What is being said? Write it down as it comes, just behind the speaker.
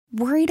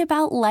Worried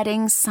about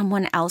letting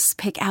someone else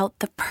pick out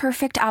the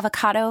perfect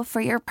avocado for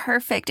your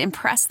perfect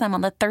impress them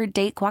on the third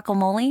date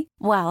guacamole?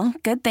 Well,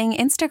 good thing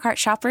Instacart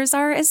shoppers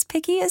are as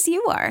picky as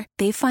you are.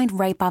 They find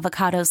ripe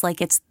avocados like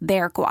it's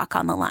their guac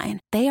on the line.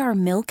 They are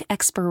milk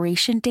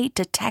expiration date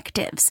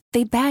detectives.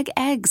 They bag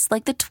eggs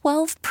like the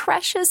 12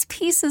 precious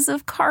pieces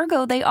of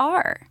cargo they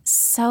are.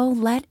 So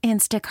let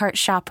Instacart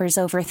shoppers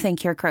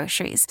overthink your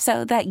groceries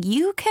so that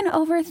you can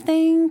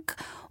overthink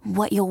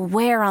what you'll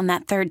wear on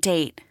that third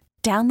date.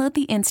 Download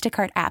the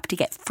Instacart app to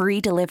get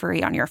free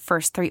delivery on your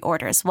first 3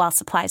 orders while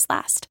supplies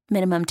last.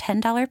 Minimum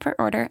 $10 per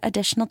order.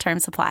 Additional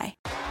terms apply.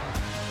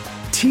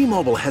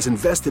 T-Mobile has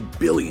invested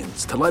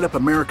billions to light up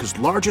America's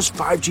largest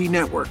 5G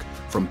network,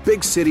 from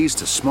big cities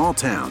to small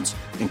towns,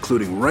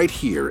 including right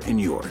here in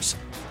yours.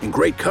 And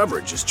great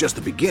coverage is just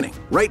the beginning.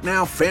 Right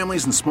now,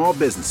 families and small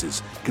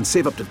businesses can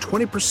save up to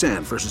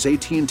 20% versus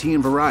AT&T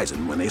and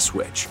Verizon when they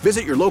switch.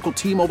 Visit your local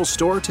T-Mobile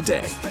store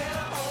today.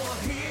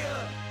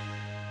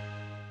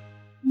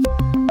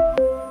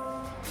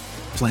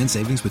 Plan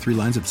savings with 3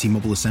 lines of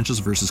T-Mobile Essentials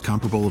versus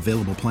comparable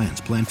available plans.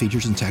 Plan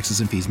features and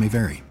taxes and fees may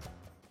vary.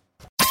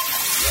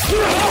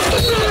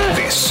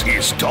 This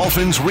is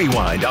Dolphins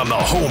Rewind on the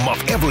home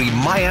of every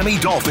Miami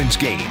Dolphins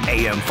game.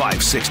 AM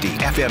 560,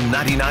 FM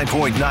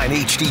 99.9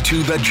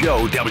 HD2 The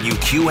Joe,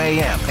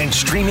 WQAM, and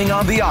streaming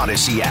on the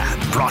Odyssey app.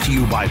 Brought to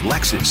you by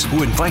Lexus,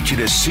 who invite you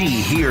to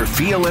see, hear,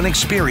 feel, and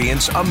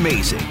experience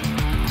amazing.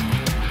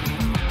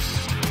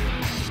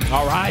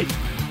 All right.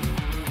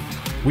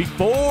 Week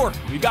 4.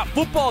 We got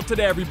football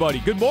today, everybody.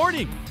 Good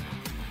morning.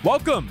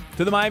 Welcome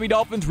to the Miami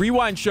Dolphins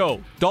Rewind Show.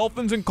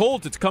 Dolphins and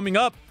Colts, it's coming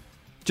up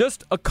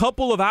just a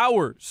couple of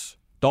hours.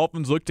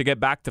 Dolphins look to get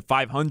back to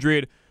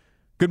 500.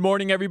 Good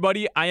morning,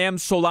 everybody. I am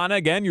Solana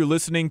again. You're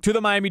listening to the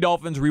Miami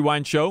Dolphins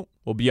Rewind Show.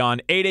 We'll be on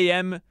 8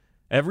 a.m.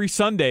 every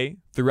Sunday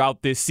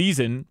throughout this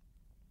season.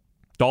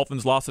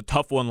 Dolphins lost a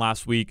tough one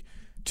last week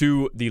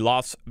to the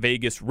Las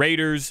Vegas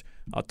Raiders.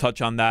 I'll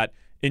touch on that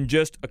in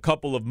just a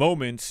couple of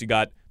moments. You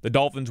got the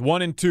Dolphins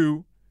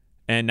 1-2,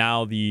 and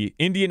now the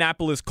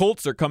Indianapolis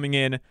Colts are coming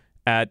in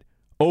at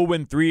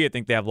 0-3. I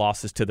think they have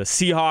losses to the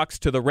Seahawks,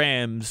 to the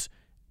Rams,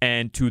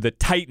 and to the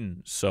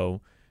Titans.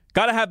 So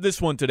got to have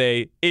this one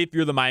today. If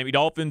you're the Miami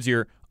Dolphins,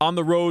 you're on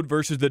the road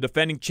versus the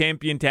defending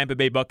champion Tampa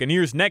Bay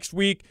Buccaneers next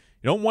week.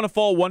 You don't want to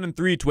fall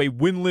 1-3 to a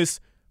winless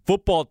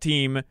football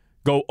team.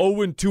 Go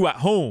 0-2 at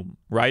home,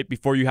 right,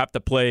 before you have to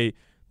play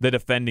the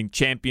defending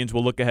champions.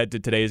 We'll look ahead to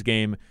today's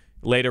game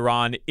later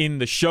on in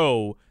the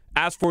show.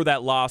 As for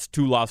that loss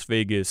to Las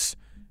Vegas,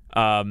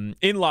 in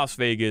Las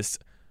Vegas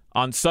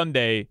on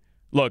Sunday,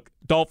 look,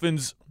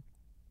 Dolphins,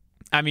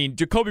 I mean,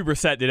 Jacoby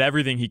Brissett did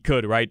everything he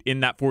could, right, in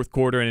that fourth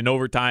quarter and in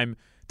overtime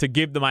to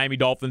give the Miami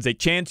Dolphins a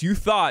chance. You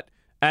thought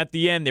at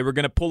the end they were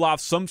going to pull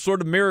off some sort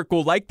of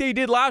miracle like they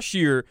did last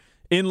year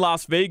in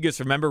Las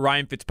Vegas. Remember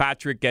Ryan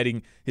Fitzpatrick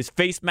getting his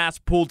face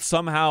mask pulled,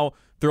 somehow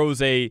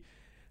throws a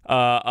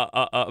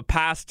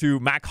pass to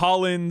Mac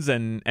Hollins,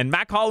 and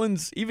Mac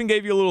Hollins even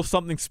gave you a little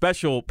something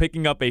special,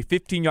 picking up a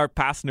 15-yard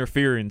pass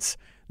interference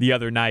the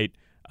other night,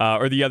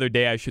 or the other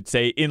day, I should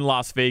say, in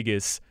Las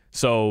Vegas.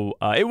 So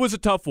it was a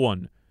tough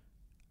one.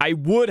 I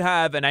would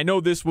have, and I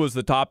know this was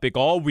the topic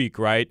all week,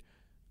 right?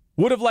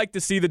 Would have liked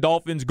to see the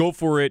Dolphins go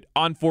for it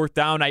on fourth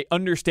down. I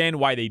understand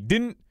why they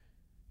didn't.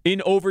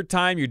 In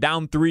overtime, you're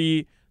down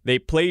 3. They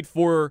played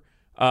for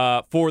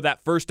that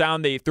first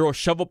down. They throw a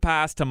shovel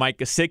pass to Mike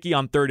Gesicki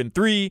on 3rd and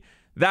 3.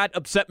 That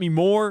upset me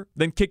more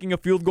than kicking a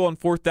field goal on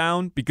fourth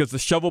down because the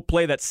shovel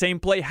play, that same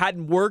play,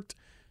 hadn't worked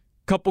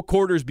a couple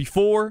quarters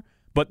before,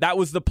 but that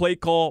was the play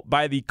call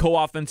by the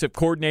co-offensive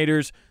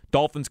coordinators.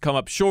 Dolphins come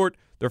up short.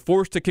 They're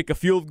forced to kick a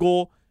field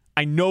goal.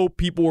 I know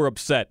people were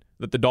upset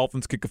that the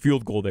Dolphins kick a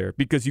field goal there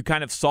because you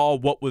kind of saw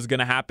what was going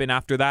to happen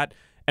after that,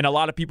 and a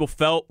lot of people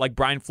felt like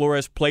Brian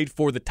Flores played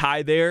for the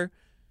tie there,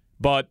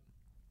 but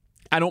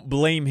I don't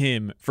blame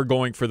him for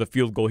going for the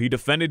field goal. He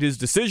defended his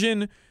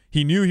decision.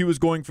 He knew he was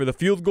going for the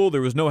field goal.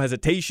 There was no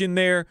hesitation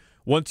there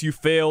once you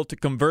fail to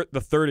convert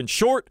the 3rd and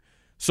short.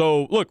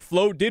 So, look,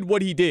 Flo did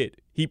what he did.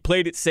 He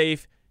played it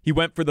safe. He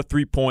went for the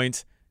 3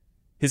 points.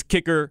 His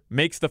kicker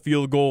makes the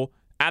field goal.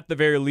 At the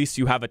very least,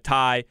 you have a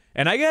tie.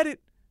 And I get it.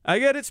 I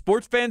get it.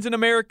 Sports fans in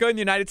America and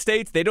the United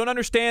States, they don't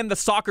understand the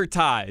soccer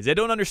ties. They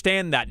don't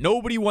understand that.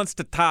 Nobody wants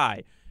to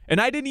tie.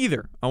 And I didn't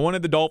either. I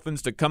wanted the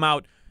Dolphins to come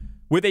out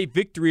with a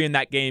victory in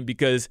that game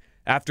because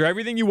after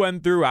everything you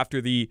went through, after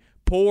the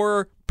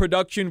poor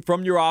production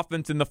from your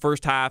offense in the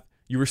first half,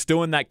 you were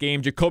still in that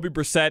game. Jacoby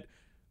Brissett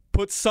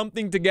puts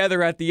something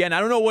together at the end. I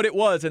don't know what it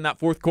was in that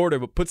fourth quarter,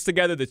 but puts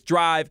together this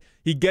drive.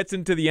 He gets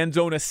into the end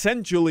zone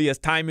essentially as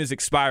time is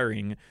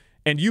expiring,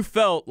 and you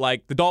felt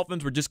like the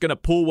Dolphins were just going to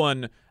pull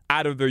one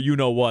out of their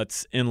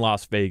you-know-whats in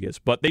Las Vegas.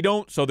 But they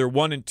don't, so they're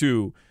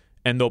 1-2,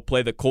 and they'll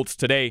play the Colts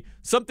today.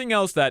 Something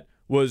else that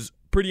was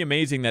pretty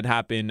amazing that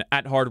happened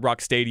at Hard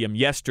Rock Stadium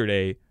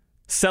yesterday,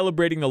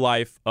 celebrating the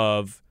life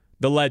of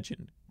the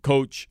legend,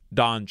 Coach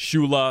Don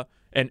Shula.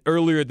 And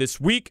earlier this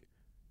week,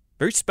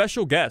 very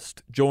special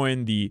guest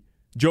joined the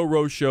Joe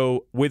Rose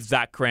Show with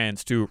Zach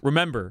Krantz to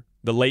remember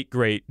the late,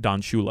 great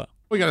Don Shula.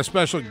 We got a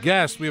special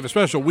guest. We have a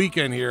special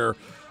weekend here,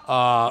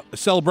 a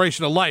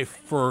celebration of life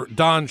for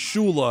Don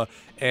Shula,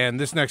 and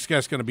this next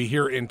guest is going to be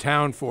here in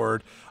town for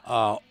it.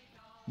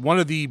 One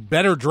of the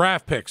better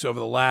draft picks over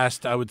the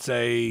last, I would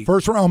say.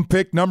 First round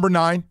pick, number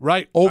 9.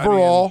 Right.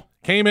 Overall. I mean,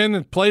 came in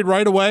and played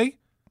right away.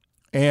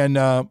 And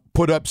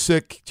put up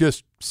sick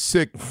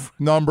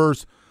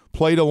numbers,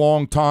 played a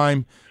long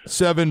time,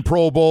 7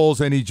 Pro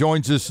Bowls, and he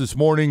joins us this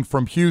morning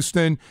from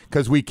Houston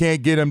because we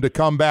can't get him to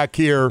come back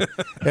here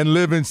and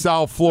live in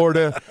South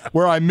Florida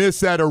where I miss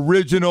that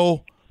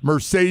original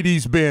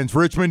Mercedes-Benz.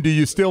 Richmond, do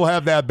you still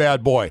have that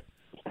bad boy?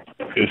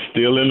 It's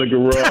still in the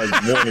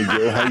garage. Morning,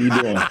 Joe. How you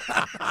doing?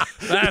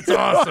 That's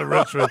awesome,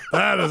 Richmond.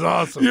 That is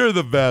awesome. You're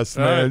the best,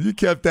 man. Right. You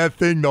kept that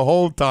thing the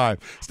whole time.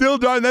 Still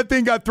driving. That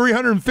thing got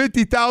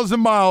 350,000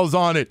 miles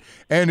on it,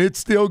 and it's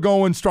still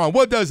going strong.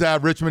 What does that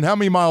have, Richmond? How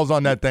many miles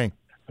on that thing?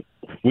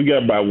 We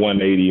got about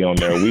 180 on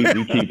there. We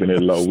keeping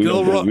it low. We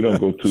don't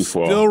go too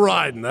far. Still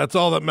riding. That's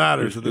all that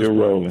matters. Still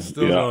rolling.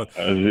 Still rolling.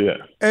 Yeah.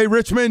 Hey,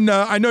 Richmond,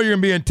 I know you're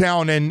going to be in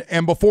town,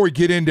 and before we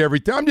get into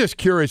everything, I'm just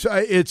curious.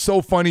 It's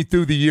so funny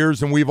through the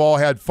years, and we've all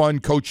had fun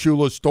Coach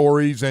Shula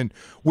stories, and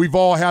we've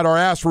all had our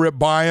ass ripped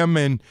by him,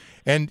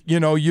 and you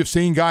know, you've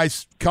seen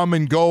guys come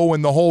and go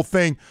and the whole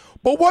thing.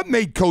 But what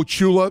made Coach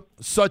Shula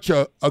such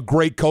a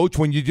great coach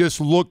when you just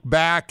look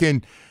back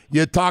and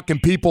you're talking,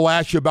 people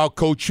ask you about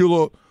Coach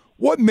Shula?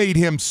 What made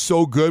him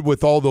so good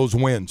with all those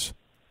wins?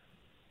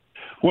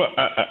 Well,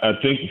 I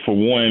think for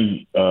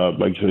one,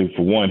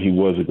 he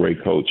was a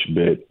great coach,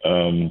 but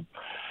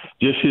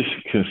just his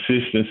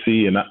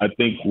consistency, and I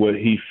think what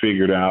he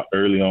figured out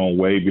early on,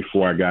 way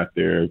before I got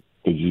there,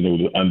 because you know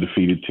the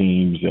undefeated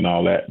teams and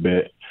all that,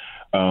 but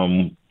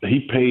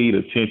he paid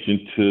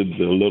attention to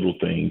the little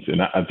things,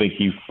 and I think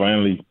he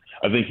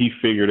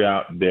figured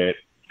out that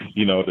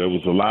you know there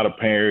was a lot of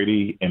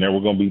parity, and there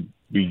were going to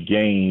be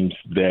games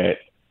that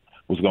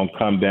was going to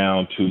come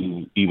down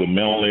to either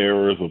mental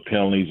errors or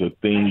penalties or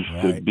things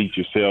to beat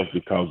yourself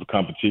because the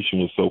competition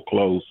was so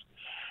close.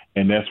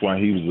 And that's why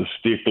he was a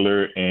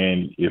stickler.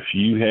 And if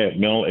you had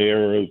mental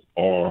errors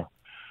or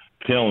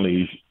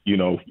penalties, you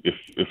know,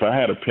 if I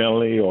had a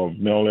penalty or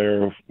mental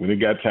error, when it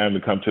got time to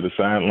come to the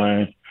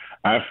sideline,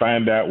 I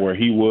find out where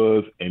he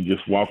was and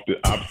just walk the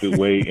opposite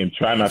way and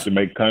try not to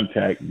make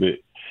contact. But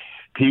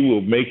he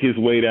will make his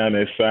way down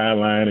that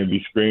sideline and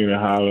be screaming and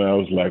hollering. I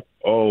was like,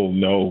 oh,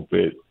 no,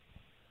 but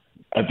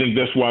I think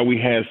that's why we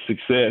had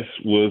success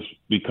was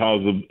because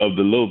of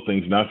the little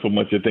things. Not so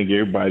much I think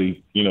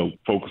everybody, you know,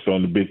 focus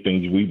on the big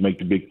things. We make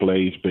the big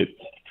plays, but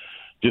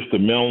just the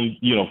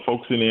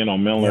focusing in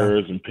on mental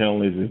errors and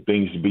penalties and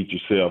things to beat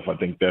yourself. I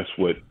think that's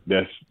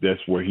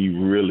where he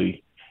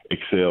really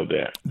excelled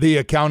at. The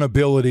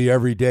accountability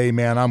every day,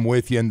 man, I'm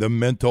with you. And the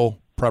mental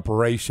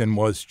preparation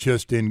was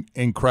just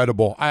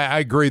incredible. I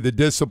agree. The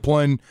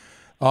discipline,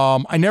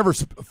 I never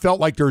felt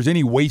like there was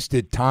any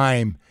wasted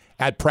time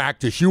at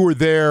practice. You were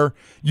there.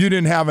 You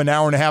didn't have an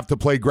hour and a half to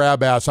play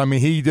grab ass. I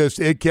mean,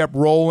 it kept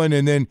rolling,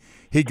 and then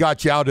he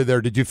got you out of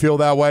there. Did you feel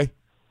that way?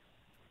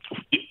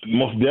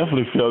 Most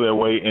definitely feel that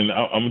way. And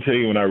I'm going to tell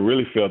you when I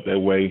really felt that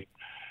way,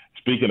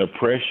 speaking of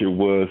pressure,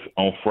 was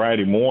on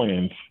Friday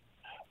mornings,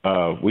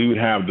 we would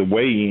have the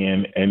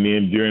weigh-in, and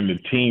then during the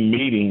team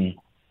meeting,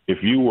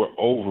 if you were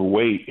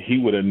overweight, he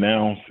would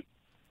announce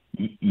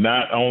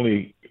not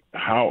only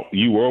how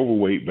you were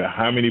overweight, but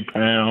how many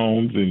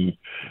pounds and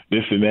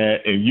this and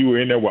that. And you were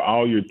in there with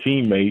all your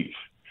teammates,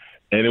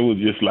 and it was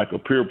just like a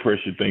peer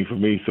pressure thing for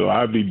me. So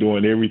I'd be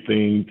doing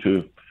everything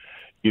to,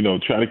 you know,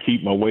 try to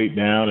keep my weight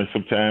down. And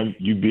sometimes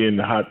you'd be in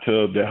the hot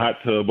tub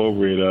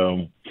over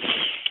at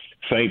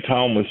St.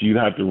 Thomas, you'd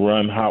have to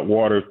run hot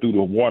water through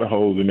the water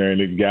hose in there,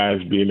 and the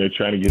guys be in there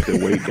trying to get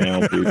their weight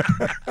down.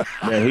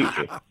 Man,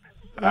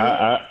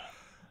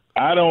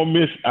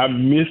 I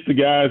miss the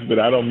guys, but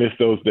I don't miss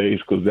those days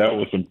because that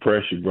was some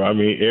pressure, bro. I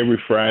mean,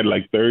 every Friday,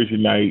 like Thursday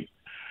night,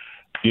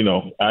 you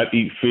know, I'd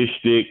eat fish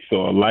sticks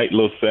or a light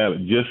little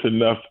salad, just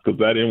enough because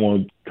I didn't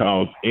want to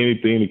cause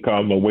anything to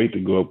cause my weight to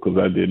go up because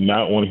I did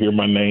not want to hear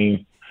my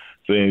name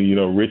saying, you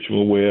know,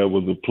 Richmond Webb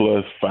was a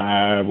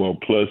 +5 or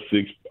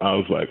 +6. I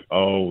was like,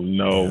 oh,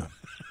 no.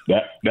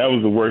 That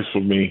was the worst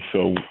for me.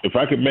 So if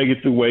I could make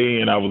it through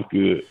weigh-in, I was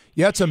good.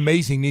 Yeah, it's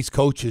amazing, these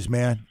coaches,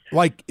 man.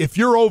 Like, if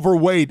you're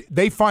overweight,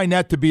 they find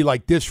that to be,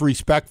 like,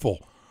 disrespectful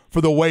for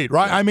the weight,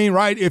 right? I mean,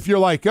 right? If you're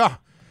like,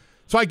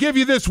 so I give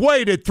you this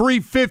weight at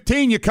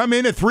 315, you come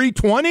in at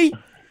 320?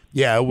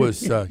 Yeah, it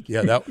was,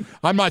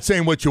 I'm not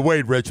saying what you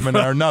weighed, Richmond,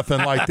 or nothing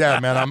like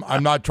that, man.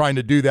 I'm not trying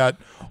to do that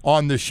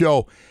on the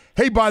show.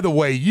 Hey, by the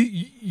way,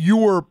 you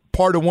were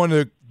part of one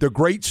of the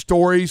great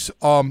stories.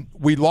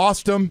 We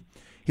lost him.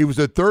 He was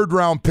a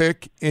third-round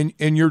pick in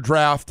your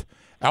draft,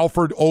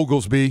 Alfred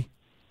Oglesby,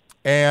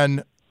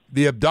 and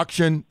the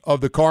abduction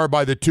of the car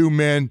by the 2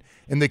 men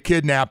and the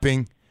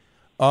kidnapping.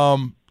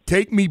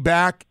 Take me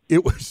back.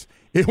 It was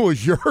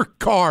your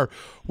car.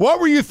 What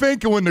were you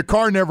thinking when the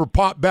car never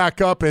popped back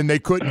up and they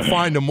couldn't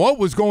find him? What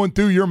was going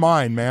through your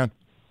mind, man?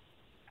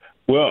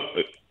 Well,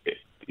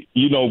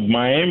 you know,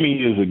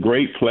 Miami is a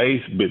great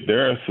place, but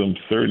there are some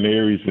certain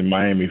areas in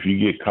Miami, if you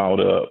get caught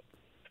up,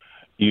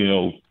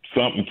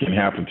 something can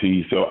happen to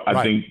you. So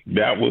I think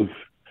that was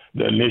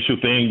the initial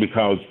thing,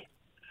 because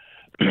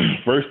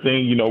first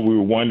thing, we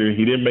were wondering,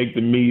 he didn't make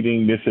the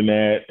meeting, this and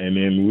that, and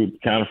then we were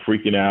kind of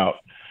freaking out.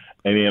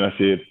 And then I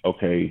said,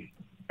 okay,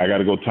 I got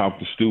to go talk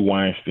to Stu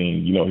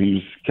Weinstein. He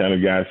was kind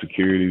of guy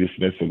security, this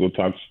and that, so go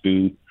talk to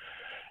Stu.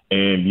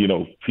 And,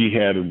 he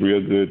had a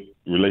real good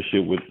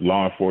relationship with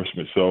law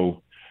enforcement.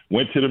 So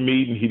went to the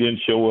meeting, he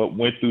didn't show up,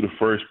 went through the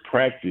first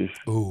practice,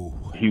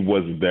 He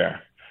wasn't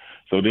there.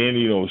 So then,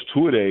 it was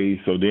 2 days.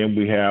 So then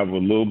we have a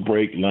little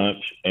break,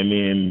 lunch, and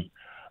then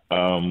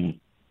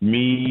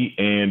me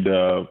and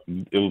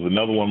it was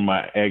another one of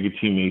my Aggie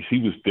teammates. He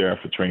was there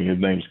for training. His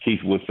name was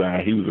Keith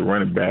Woodside. He was a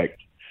running back.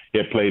 He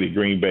had played at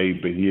Green Bay,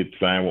 but he had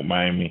signed with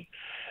Miami.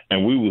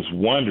 And we was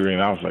wondering,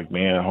 I was like,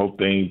 man, I hope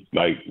they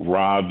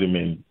robbed him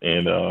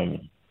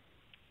and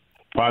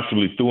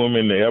possibly threw him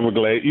in the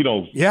Everglades,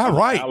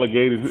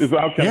 alligators. It's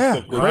all kind of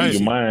stuff going in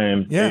your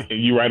mind. Yeah.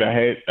 And you're right. I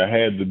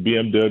had the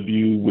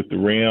BMW with the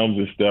rims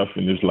and stuff,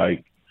 and it's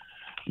like,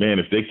 man,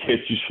 if they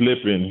catch you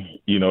slipping,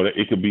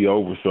 it could be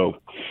over. So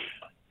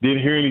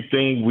didn't hear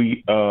anything.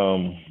 We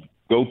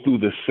go through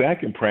the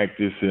second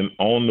practice, and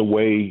on the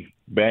way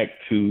back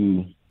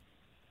to,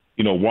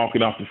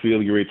 walking off the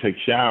field, get ready to take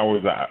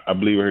showers, I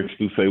believe I heard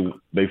Stu say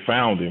they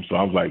found him. So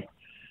I was like,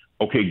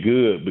 okay,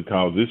 good,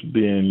 because it's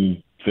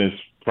been since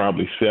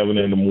probably 7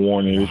 a.m.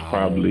 It's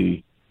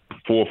probably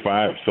 4 or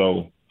 5.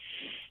 So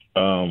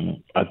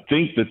I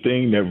think the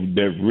thing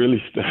that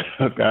really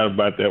stuck out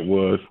about that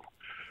was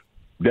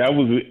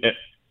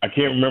I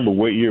can't remember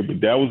what year, but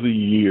that was a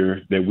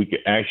year that we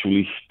could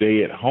actually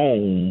stay at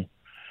home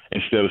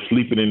instead of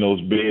sleeping in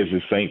those beds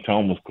at St.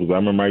 Thomas, because I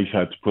remember I used to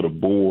have to put a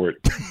board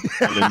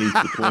underneath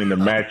between the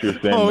mattress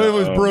and it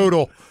was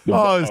brutal. It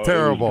was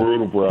terrible. It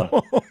was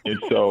brutal, bro. And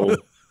so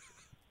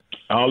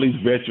all these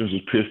veterans were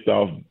pissed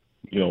off,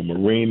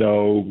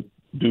 Marino,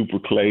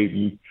 Duper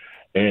Clayton,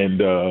 and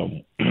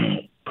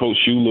Coach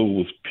Shula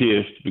was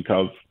pissed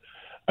because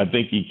I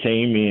think he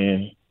came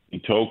in, he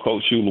told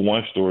Coach Shula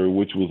one story,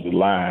 which was a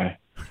lie,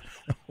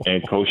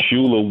 and Coach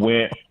Shula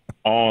went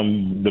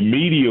on the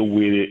media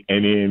with it,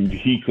 and then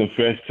he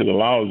confessed to the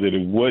laws that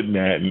it wasn't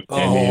that, and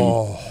then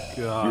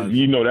God.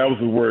 That was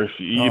the worst.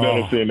 You know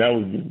what I'm saying?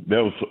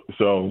 That was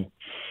so.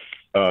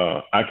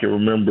 I can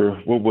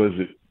remember, what was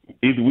it?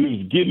 Either we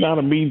was getting out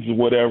of meetings or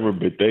whatever,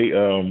 but they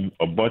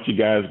a bunch of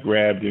guys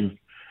grabbed him,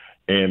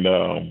 and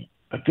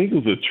I think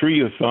it was a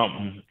tree or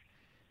something,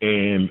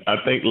 and I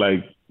think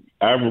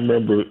I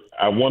remember,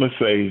 I want to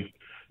say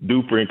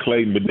Duper and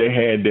Clayton, but they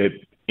had that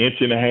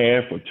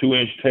 1.5 or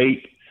 2-inch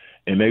tape,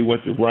 and they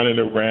went to running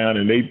around,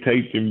 and they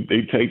taped him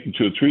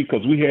to a tree,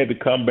 because we had to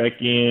come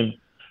back in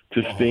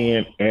to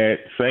stand at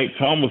St.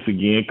 Thomas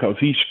again, because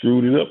he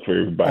screwed it up for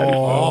everybody.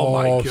 Oh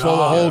my God. So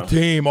the whole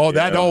team.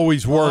 That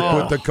always worked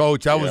with the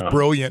coach. That was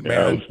brilliant,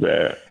 man. That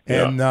was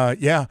bad.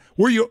 And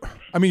were you,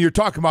 you're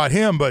talking about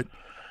him, but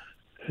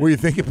were you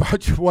thinking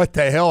about what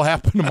the hell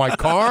happened to my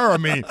car?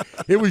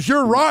 It was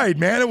your ride,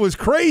 man. It was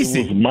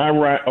crazy. It was my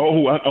ride.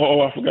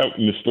 I forgot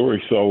the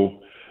story. So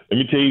let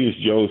me tell you this,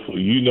 Joe. So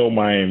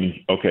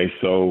Miami. Okay,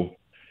 so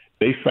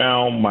they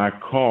found my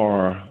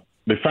car.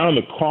 They found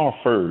the car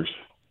first.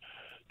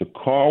 The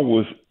car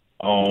was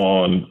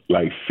on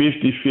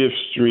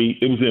 55th Street.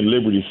 It was in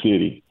Liberty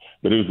City,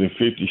 but it was in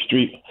 50th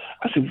Street.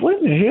 I said, what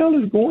in the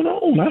hell is going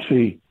on? I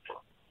said,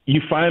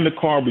 you find the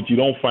car, but you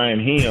don't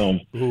find him.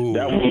 Ooh.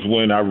 That was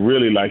when I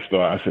really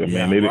started. I said,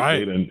 man,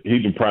 he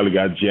done probably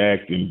got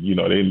jacked, and,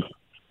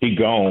 he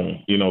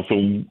gone.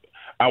 So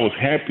I was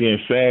happy and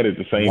sad at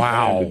the same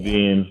time. But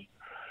then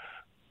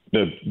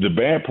the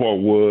bad part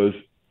was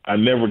I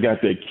never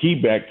got that key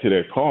back to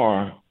that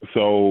car,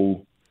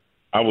 so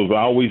I was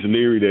always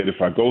leery that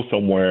if I go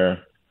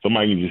somewhere,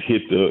 somebody can just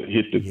hit the.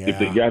 If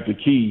they got the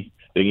key,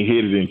 they can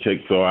hit it and check.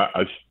 So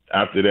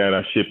after that,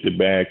 I shipped it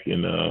back,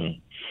 and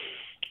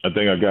I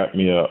think I got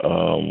me a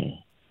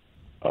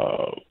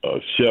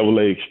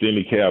Chevrolet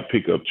extended cab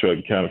pickup truck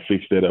and kind of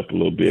fixed that up a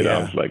little bit.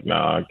 I was like,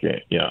 nah, I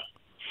can't. Yeah,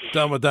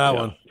 done with that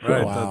one.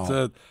 Right, that's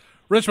it.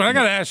 Richmond, I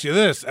got to ask you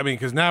this.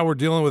 Because now we're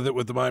dealing with it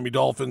with the Miami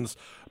Dolphins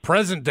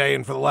present day,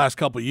 and for the last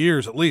couple of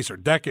years at least, or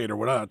decade or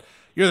whatnot.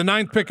 You're the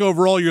 9th pick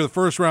overall. You're the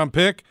first-round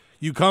pick.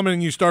 You come in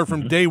and you start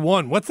from day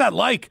one. What's that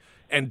like?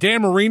 And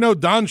Dan Marino,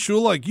 Don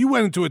Shula, you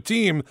went into a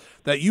team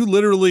that you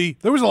literally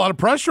 – there was a lot of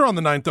pressure on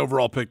the 9th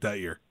overall pick that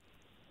year.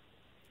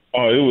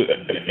 Oh, it was,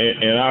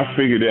 and I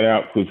figured that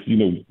out because,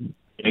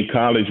 in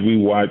college we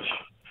watch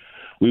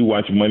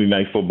Monday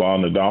Night Football,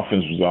 and the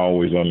Dolphins was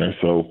always on there.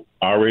 So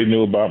I already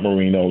knew about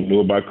Marino, knew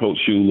about Coach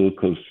Shula,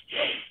 because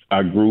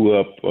I grew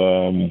up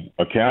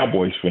a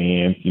Cowboys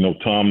fan,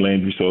 Tom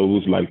Landry. So it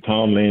was like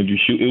Tom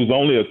Landry. It was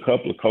only a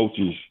couple of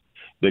coaches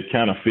that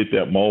kind of fit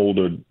that mold,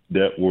 or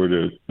that were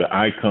the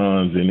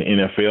icons in the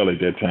NFL at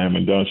that time.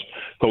 And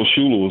Coach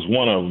Shula was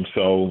one of them.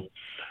 So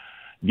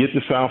get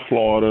to South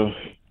Florida.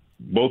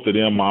 Both of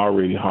them are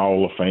already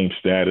Hall of Fame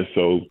status.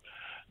 So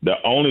the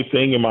only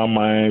thing in my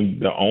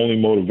mind, the only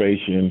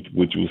motivation,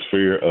 which was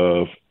fear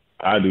of,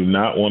 I do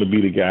not want to be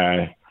the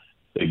guy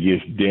that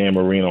gets Dan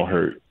Marino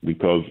hurt,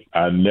 because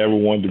I never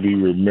wanted to be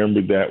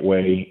remembered that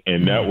way,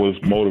 and that was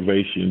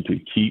motivation to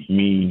keep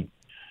me,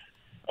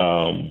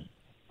 try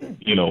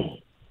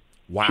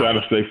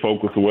to stay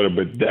focused or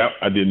whatever. But that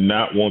I did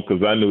not want,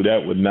 because I knew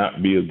that would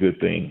not be a good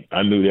thing.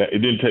 I knew that. It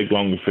didn't take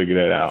long to figure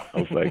that out.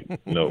 I was like,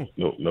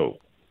 no.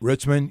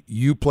 Richmond,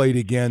 you played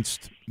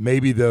against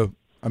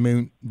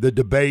the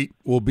debate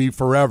will be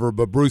forever,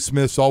 but Bruce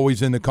Smith's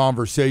always in the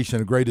conversation,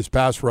 the greatest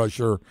pass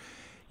rusher.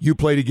 You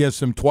played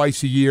against him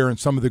twice a year in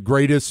some of the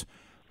greatest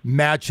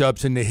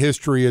matchups in the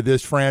history of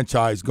this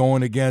franchise,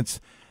 going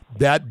against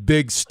that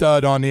big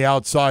stud on the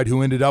outside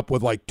who ended up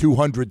with like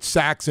 200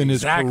 sacks in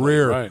his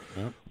career. Right.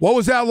 Yeah. What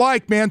was that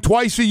like, man,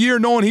 twice a year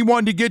knowing he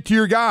wanted to get to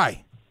your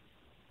guy?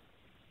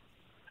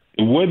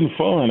 It wasn't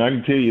fun, I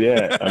can tell you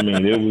that. I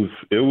mean, it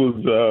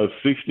was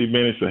 60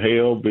 minutes of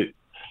hell, but,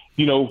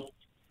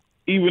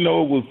 even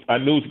though I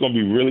knew it was going to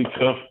be really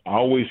tough, I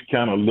always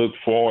kind of looked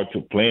forward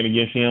to playing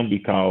against him,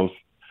 because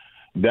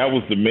that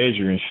was the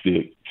measuring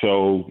stick.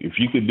 So if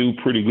you could do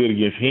pretty good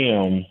against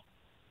him,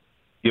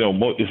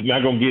 it's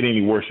not going to get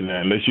any worse than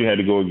that, unless you had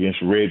to go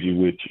against Reggie,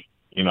 which,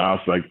 I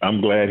was like,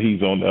 I'm glad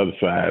he's on the other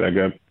side. I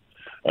got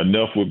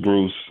enough with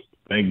Bruce.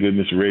 Thank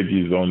goodness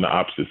Reggie's on the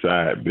opposite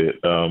side.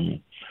 But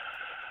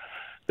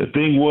the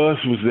thing was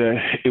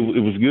that it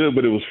was good,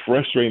 but it was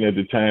frustrating at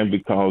the time,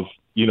 because,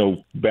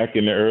 back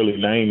in the early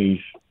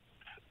 90s,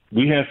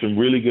 we had some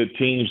really good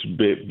teams,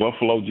 but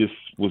Buffalo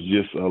was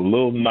just a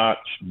little notch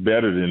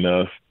better than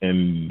us,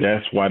 and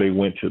that's why they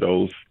went to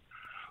those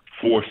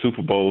 4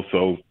 Super Bowls.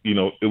 So, it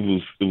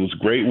was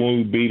great when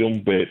we beat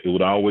them, but it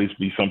would always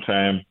be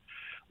sometime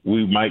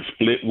we might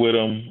split with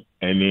them,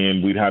 and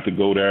then we'd have to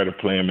go there to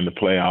play them in the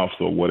playoffs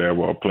or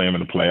whatever, or play them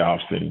in the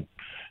playoffs, and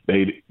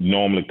they'd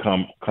normally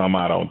come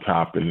out on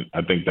top, and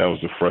I think that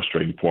was the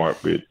frustrating part.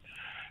 But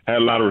had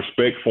a lot of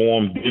respect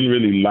for them. Didn't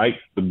really like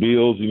the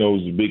Bills. It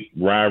was a big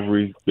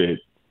rivalry, but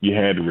you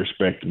had to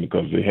respect them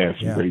because they had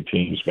some great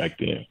teams back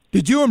then.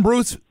 Did you and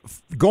Bruce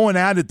going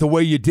at it the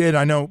way you did?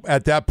 I know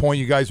at that point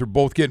you guys were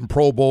both getting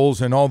Pro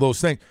Bowls and all those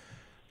things.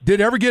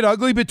 Did it ever get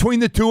ugly between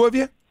the two of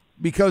you?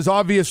 Because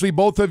obviously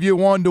both of you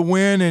wanted to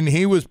win, and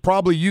he was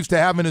probably used to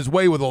having his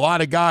way with a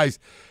lot of guys.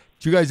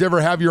 Did you guys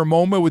ever have your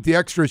moment with the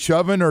extra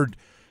shoving, or –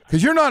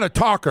 because you're not a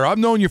talker. I've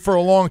known you for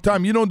a long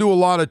time. You don't do a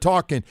lot of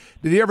talking.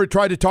 Did he ever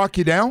try to talk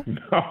you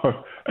down? No.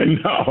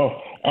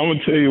 I'm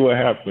gonna tell you what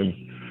happened.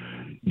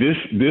 This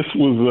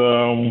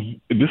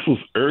was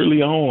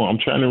early on. I'm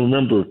trying to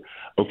remember.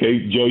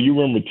 Okay, Joe, you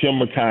remember Tim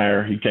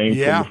McKyer? He came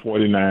from the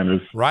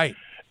 49ers, right?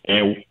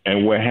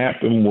 And what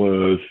happened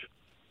was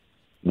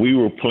we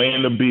were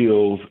playing the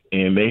Bills,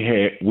 and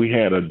we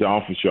had a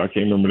Dolphin show. I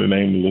can't remember the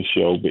name of the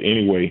show, but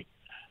anyway,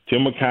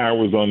 Tim McKyer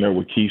was on there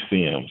with Keith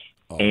Sims.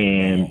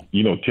 And,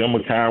 Tim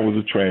McKyer was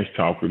a trash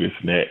talker, this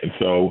and that. And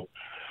so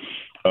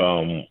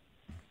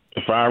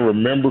if I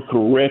remember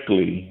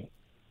correctly,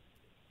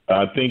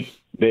 I think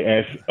they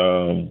asked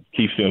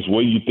Keith Sims,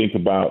 what do you think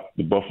about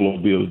the Buffalo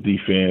Bills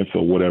defense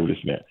or whatever, this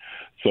and that.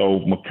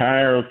 So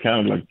McKyer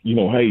kind of like,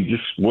 hey,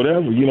 just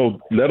whatever,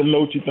 let them know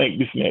what you think,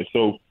 this and that.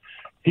 So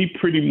he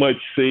pretty much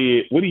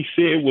said, what he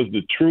said was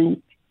the truth,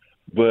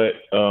 but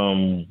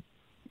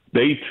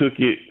they took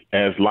it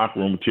as locker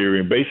room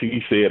material. And basically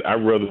he said,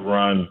 I'd rather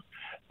run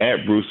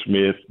at Bruce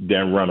Smith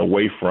than run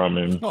away from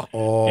him.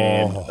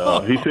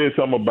 And he said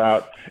something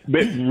about,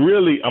 but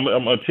really, I'm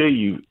going to tell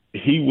you,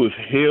 he was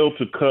hell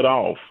to cut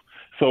off.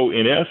 So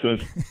in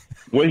essence,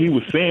 what he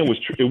was saying was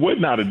it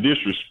wasn't out of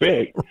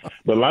disrespect,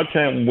 but a lot of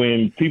times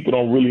when people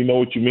don't really know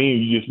what you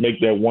mean, you just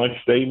make that one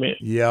statement.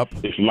 Yep.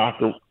 It's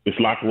locker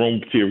room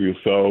material.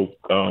 So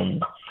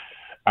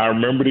I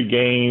remember the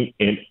game,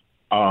 and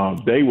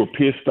they were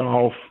pissed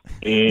off,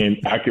 and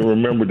I can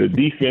remember the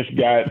defense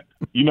got,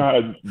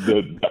 how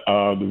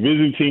the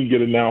visiting team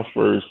get announced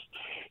first.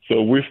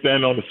 So we're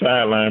standing on the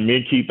sideline. Me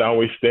and Keith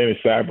always standing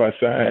side by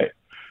side,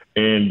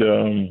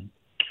 and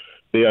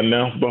they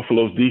announced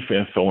Buffalo's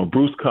defense. So when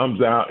Bruce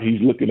comes out, he's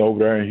looking over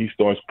there and he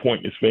starts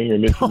pointing his finger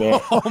and this and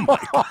that. Oh my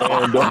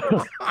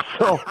God.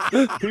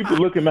 And so people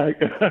looking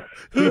like,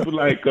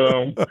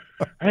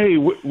 hey,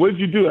 what'd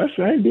you do? I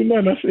said, I ain't do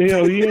nothing. I said,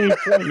 hell, he ain't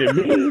pointing at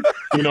me.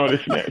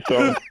 This and that.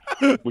 So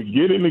we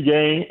get in the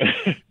game.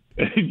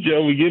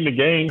 Joe, we get in the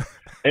game.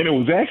 And it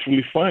was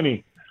actually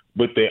funny.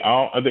 But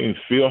I think it's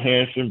Phil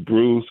Hansen,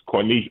 Bruce,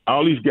 Corniche,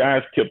 all these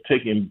guys kept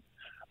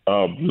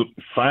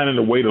finding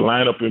a way to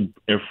line up in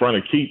front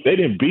of Keith. They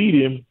didn't beat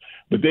him,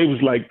 but they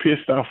was like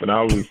pissed off. And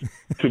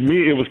to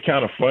me, it was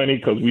kind of funny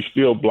because we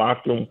still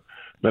blocked them.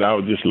 But I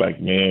was just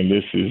like, man,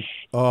 this is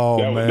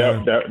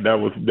that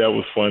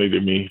was funny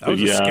to me. That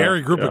was a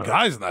scary group of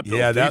guys in that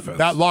Bills defense.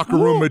 that locker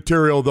room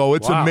material, though,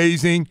 it's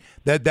amazing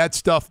that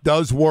stuff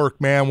does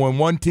work, man. When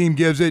one team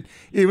gives it,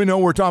 even though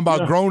we're talking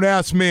about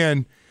grown-ass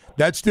men,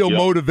 that still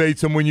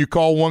motivates them when you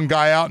call one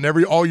guy out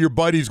and all your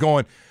buddies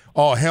going,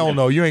 oh, hell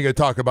no, you ain't going to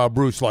talk about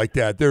Bruce like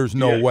that. There's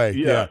no way.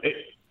 Yeah.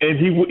 And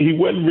he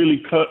wasn't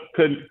really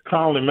couldn't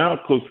call him out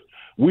because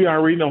we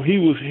already know he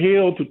was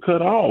hell to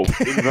cut off.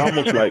 It was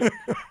almost like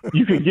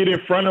you could get in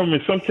front of him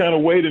in some kind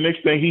of way. The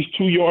next thing he's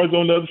 2 yards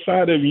on the other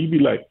side of you. You'd be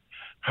like,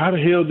 how the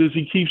hell does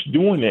he keep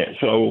doing that?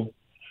 So,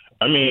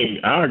 I mean,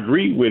 I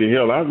agree with it.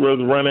 Hell, I'd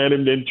rather run at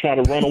him than try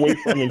to run away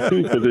from him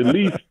too, because at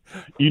least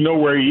you know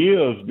where he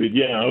is. But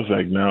yeah, I was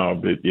like, no,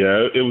 but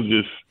yeah, it was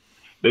just,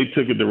 they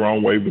took it the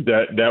wrong way. But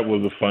that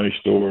was a funny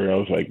story. I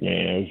was like,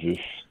 man, it was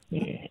just,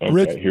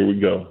 okay, here we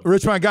go.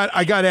 Richmond,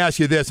 I got to ask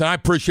you this, and I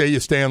appreciate you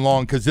staying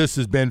long because this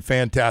has been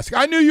fantastic.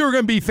 I knew you were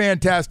going to be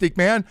fantastic,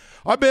 man.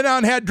 I've been out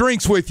and had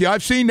drinks with you.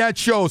 I've seen that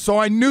show, so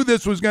I knew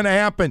this was going to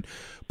happen.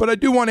 But I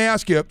do want to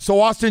ask you, so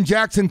Austin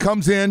Jackson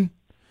comes in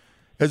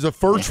as a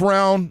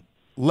first-round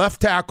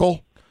left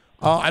tackle.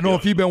 I don't know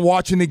if you've been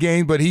watching the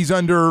game, but he's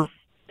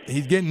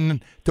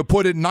getting, to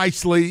put it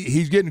nicely,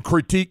 he's getting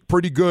critiqued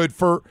pretty good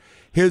for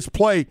his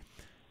play.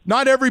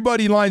 Not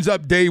everybody lines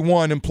up day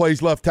one and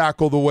plays left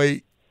tackle the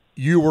way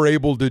you were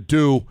able to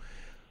do.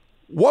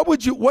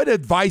 What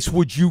advice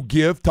would you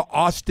give to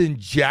Austin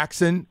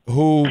Jackson,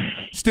 who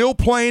still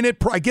playing it,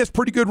 I guess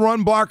pretty good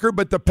run blocker,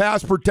 but the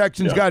pass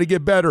protection's got to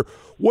get better?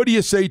 What do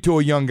you say to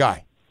a young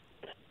guy?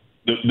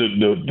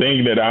 The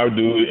thing that I would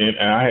do, and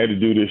I had to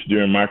do this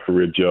during my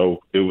career, Joe,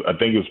 I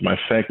think it was my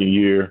second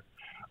year,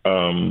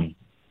 and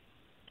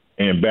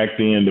back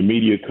then the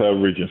media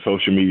coverage and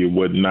social media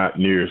was not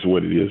near as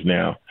what it is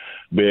now.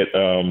 But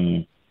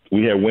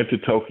we had went to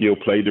Tokyo,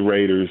 played the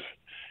Raiders,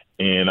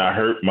 and I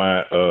hurt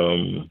my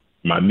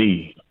my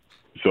knee.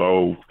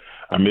 So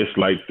I missed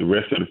like the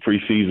rest of the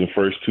preseason,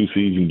 first 2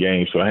 season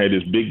games. So I had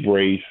this big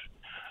brace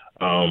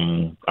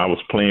I was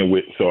playing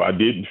with. So I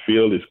didn't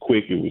feel as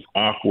quick. It was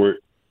awkward.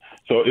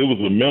 So it was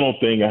a mental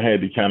thing I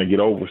had to kind of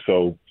get over.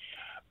 So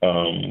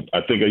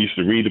I think I used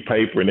to read the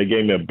paper and they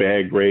gave me a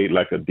bad grade,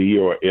 like a D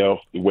or an F,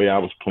 the way I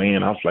was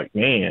playing. I was like,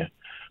 man.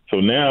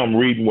 So now I'm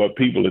reading what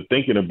people are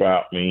thinking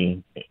about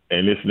me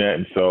and this and that.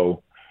 And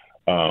so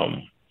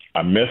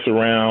I mess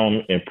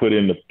around and put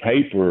in the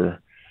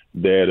paper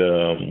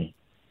that,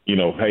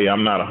 hey,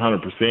 I'm not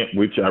 100%,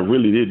 which I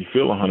really didn't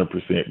feel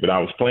 100%, but I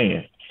was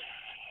playing.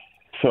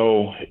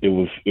 So it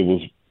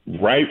was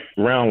right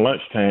around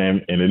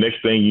lunchtime, and the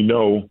next thing you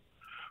know,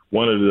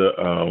 one of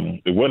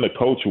the it wasn't a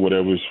coach or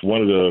whatever, it was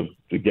one of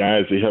the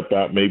guys that helped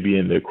out maybe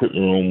in the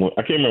equipment room.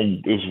 I can't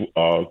remember, it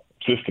was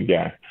assistant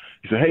guy.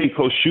 He said, "Hey,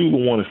 Coach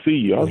Shula want to see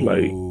you." I was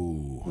like,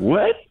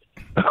 "What?"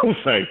 I was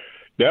like,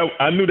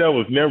 I knew that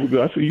was never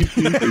good. I said, "You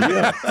see?" He said,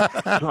 "Yeah."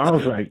 So I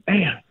was like,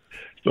 "Damn."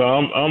 So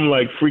I'm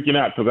like freaking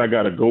out because I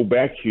got to go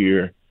back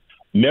here.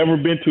 Never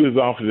been to his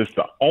office. It's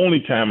the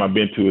only time I've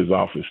been to his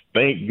office.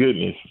 Thank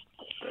goodness.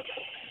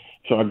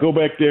 So I go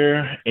back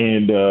there,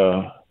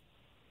 and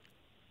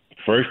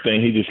first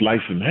thing he just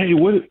likes him. "Hey,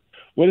 what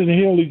in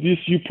the hell is this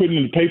you putting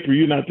in the paper?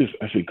 You're not this."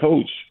 I said,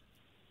 "Coach,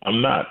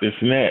 I'm not this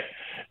and that."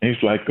 And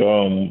he's like,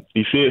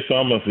 he said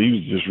something. So he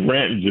was just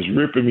ranting, just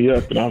ripping me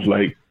up. And I was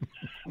like,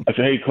 I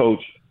said, "Hey,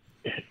 Coach,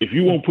 if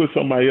you want to put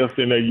somebody else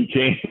in there, you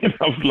can." And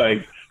I was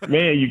like,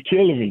 "Man, you're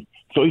killing me."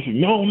 So he said,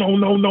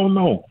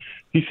 No.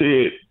 He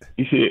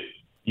said,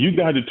 "You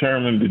got to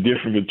determine the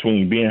difference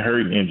between being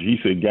hurt and injured." He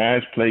said,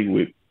 "Guys play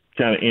with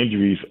kind of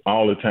injuries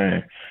all the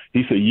time."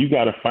 He said, "You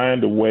got to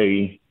find a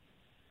way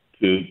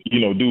to,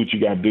 do what you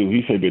got to do."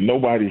 He said, "But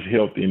nobody's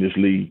healthy in this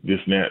league,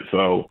 this and that."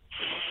 So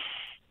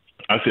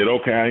I said,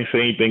 okay, I didn't say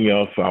anything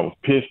else. So I was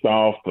pissed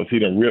off because he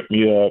done ripped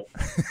me up.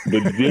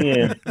 But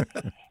then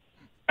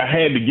I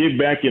had to get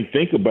back and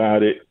think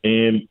about it.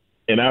 And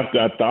after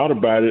I thought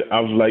about it, I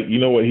was like, you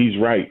know what? He's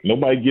right.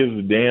 Nobody gives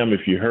a damn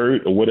if you're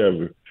hurt or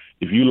whatever.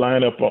 If you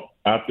line up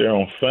out there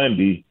on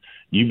Sunday,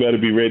 you better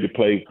be ready to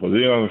play, because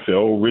they're going to say,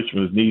 "Oh,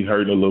 Richmond's knees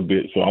hurting a little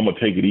bit, so I'm going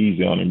to take it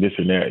easy on him," this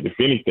and that. If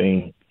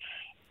anything,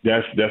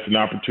 that's an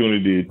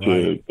opportunity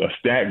to a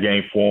stat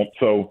game for him.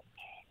 So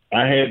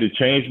I had to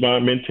change my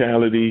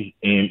mentality,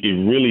 and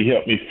it really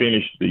helped me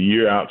finish the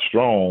year out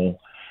strong.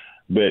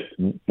 But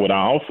what I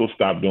also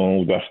stopped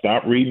doing was I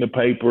stopped reading the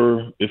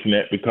paper, this and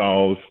that,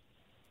 because,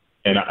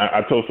 and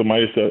I told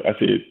somebody, I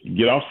said,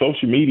 get off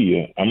social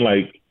media. I'm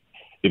like,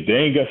 if they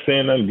ain't got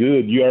saying nothing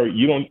good,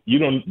 you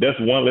don't. That's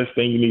one less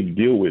thing you need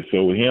to deal with.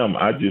 So with him,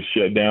 I just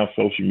shut down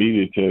social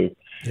media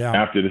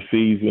after the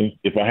season.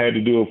 If I had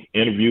to do an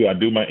interview, I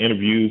do my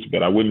interviews,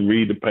 but I wouldn't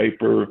read the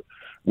paper.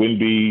 Wouldn't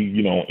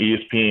be, on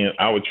ESPN.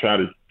 I would try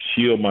to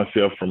shield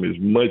myself from as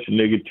much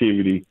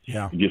negativity.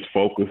 Yeah. Just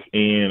focus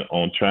in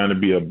on trying to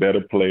be a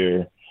better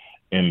player,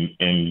 and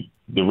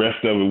the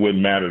rest of it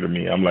wouldn't matter to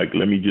me. I'm like,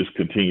 let me just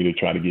continue to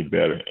try to get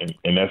better,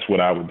 and that's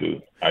what I would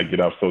do. I get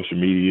off social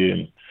media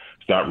and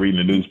stop reading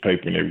the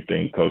newspaper and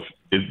everything, because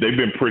they've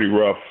been pretty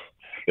rough.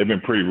 They've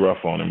been pretty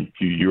rough on him.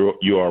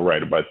 You are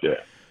right about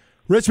that.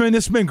 Richmond,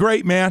 this has been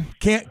great, man.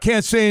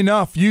 Can't say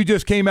enough. You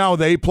just came out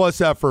with an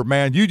A+ effort,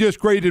 man. You just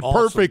graded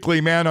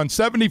perfectly, man, on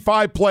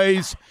 75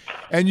 plays,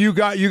 and you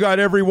got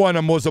every one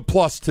of them was a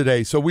plus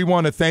today. So we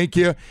want to thank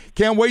you.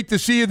 Can't wait to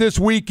see you this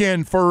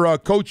weekend for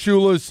Coach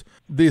Shula's,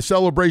 the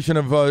celebration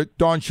of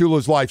Don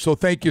Shula's life. So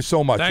thank you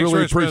so much. Thanks,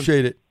 really Richmond.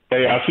 Appreciate it.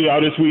 Hey, I'll see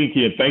y'all this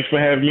weekend. Thanks for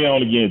having me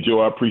on again,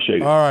 Joe. I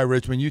appreciate it. All right,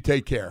 Richmond, you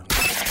take care.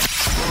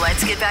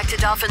 Let's get back to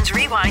Dolphins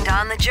Rewind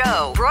on the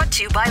Joe, brought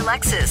to you by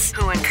Lexus,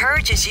 who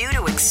encourages you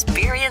to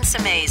experience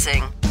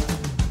amazing.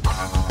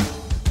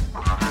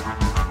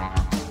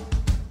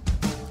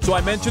 So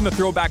I mentioned the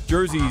throwback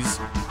jerseys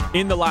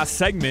in the last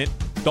segment.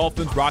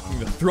 Dolphins rocking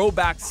the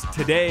throwbacks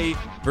today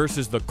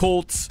versus the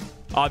Colts.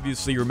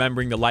 Obviously,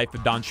 remembering the life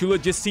of Don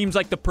Shula just seems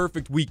like the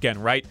perfect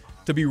weekend, right?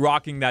 To be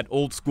rocking that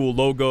old school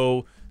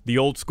logo, the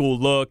old school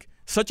look.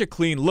 Such a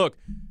clean look.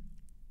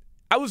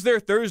 I was there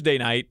Thursday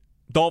night.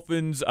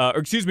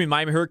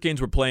 Miami Hurricanes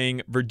were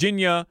playing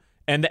Virginia,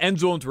 and the end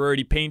zones were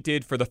already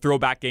painted for the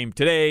throwback game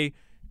today.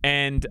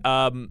 And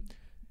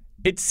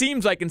it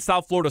seems like in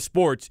South Florida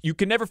sports, you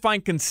can never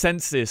find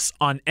consensus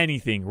on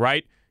anything,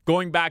 right?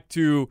 Going back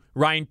to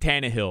Ryan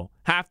Tannehill,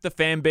 half the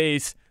fan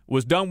base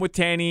was done with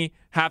Tanny,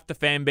 half the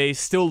fan base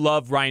still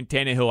loved Ryan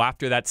Tannehill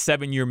after that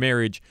 7-year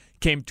marriage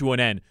came to an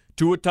end.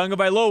 Tua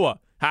Tagovailoa,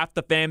 half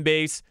the fan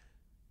base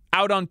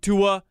out on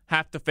Tua,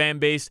 half the fan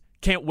base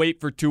can't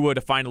wait for Tua to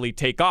finally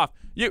take off.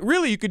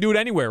 You could do it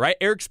anywhere, right?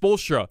 Eric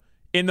Spoelstra,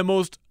 in the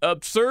most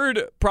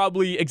absurd,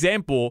 probably,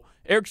 example,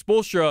 Eric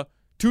Spoelstra,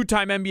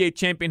 2-time NBA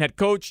champion head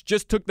coach,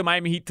 just took the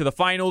Miami Heat to the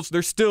finals.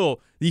 There's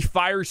still the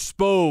Fire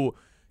Spo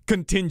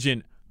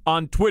contingent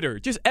on Twitter.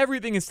 Just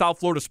everything in South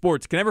Florida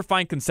sports can never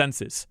find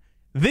consensus.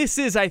 This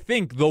is, I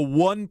think, the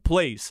one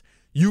place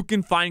you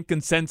can find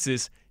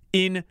consensus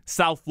in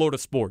South Florida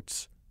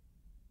sports.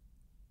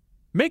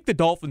 Make the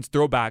Dolphins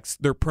throwbacks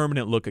their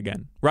permanent look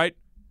again, right?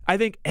 I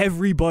think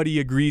everybody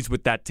agrees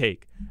with that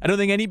take. I don't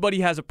think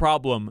anybody has a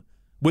problem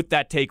with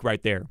that take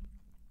right there.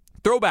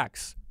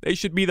 Throwbacks, they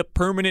should be the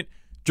permanent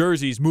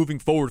jerseys moving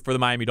forward for the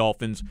Miami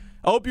Dolphins.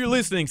 I hope you're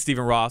listening,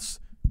 Stephen Ross,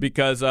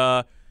 because,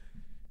 gotta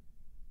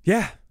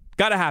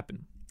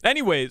happen.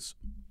 Anyways,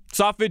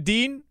 Safid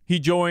Deen, he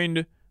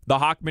joined the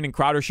Hochman and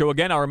Crowder show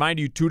again. I'll remind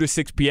you, 2 to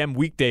 6 p.m.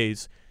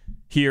 weekdays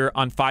here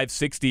on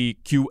 560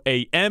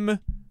 QAM.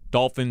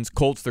 Dolphins,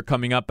 Colts, they're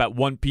coming up at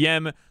 1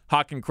 p.m.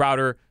 Hoch and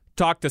Crowder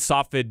talked to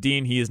Safid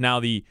Deen. He is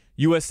now the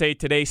USA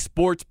Today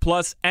Sports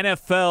Plus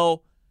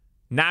NFL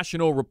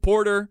national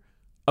reporter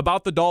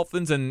about the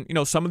Dolphins and,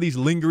 some of these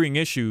lingering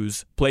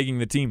issues plaguing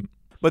the team.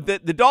 But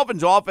the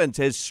Dolphins' offense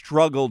has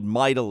struggled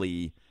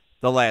mightily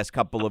the last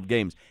couple of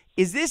games.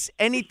 Is this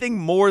anything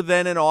more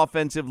than an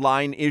offensive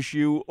line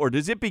issue, or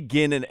does it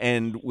begin and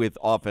end with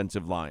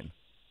offensive line?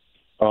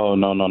 Oh,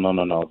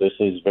 no. This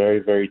is a very,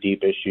 very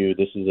deep issue.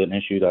 This is an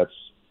issue that's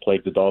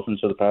plagued the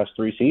Dolphins for the past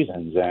 3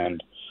 seasons,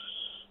 and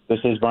this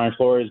is Brian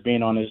Flores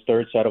being on his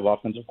third set of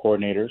offensive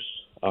coordinators.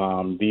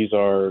 These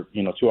are,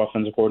 2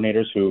 offensive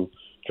coordinators who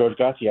George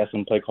Gotzi has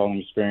some play calling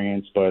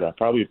experience, but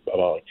probably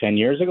about 10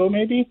 years ago,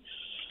 maybe.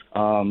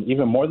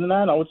 Even more than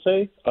that, I would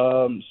say.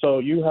 So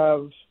you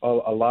have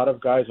a lot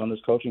of guys on this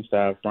coaching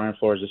staff, Brian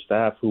Flores'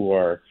 staff, who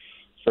are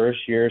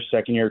first-year,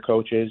 second-year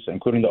coaches,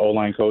 including the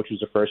O-line coach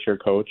who's a first-year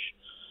coach.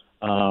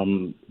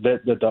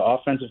 The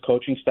offensive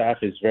coaching staff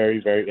is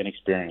very, very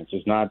inexperienced.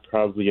 It's not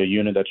probably a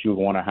unit that you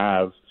would want to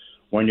have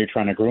when you're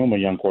trying to groom a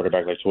young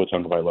quarterback like Tua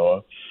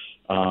Tagovailoa.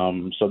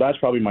 So that's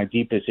probably my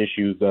deepest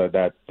issue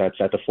that's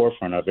at the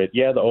forefront of it.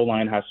 Yeah, the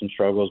O-line has some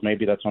struggles.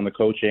 Maybe that's on the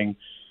coaching.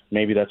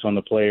 Maybe that's on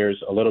the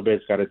players. A little bit,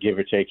 it's got to give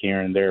or take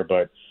here and there.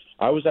 But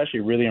I was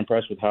actually really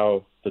impressed with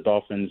how the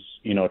Dolphins,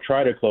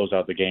 tried to close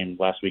out the game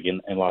last week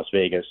in Las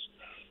Vegas.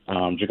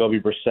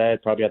 Jacoby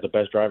Brissett probably had the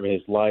best drive of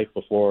his life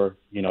before,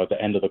 at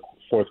the end of the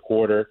fourth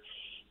quarter.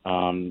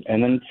 And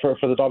then for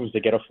the Dolphins to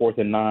get a 4th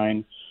and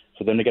 9,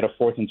 for them to get a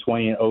 4th and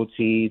 20 in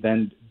OT,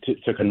 then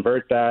to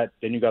convert that,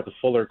 then you got the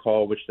Fuller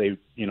call, which they,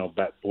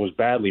 was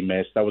badly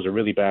missed. That was a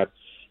really bad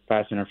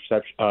pass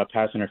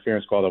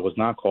interference call that was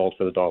not called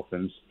for the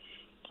Dolphins.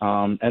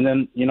 And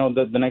then,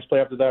 the next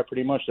play after that,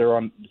 pretty much they're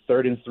on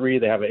 3rd and 3.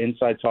 They have an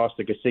inside toss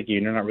to Gesicki,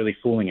 and they're not really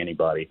fooling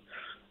anybody.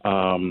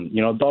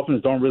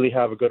 Dolphins don't really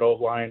have a good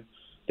O-line.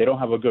 They don't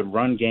have a good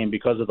run game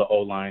because of the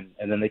O-line,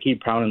 and then they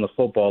keep pounding the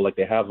football like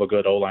they have a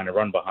good O-line to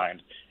run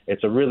behind.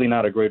 It's really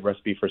not a great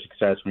recipe for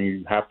success when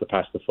you have to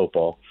pass the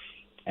football.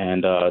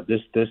 And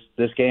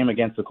this game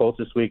against the Colts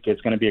this week,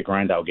 it's going to be a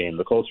grind-out game.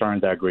 The Colts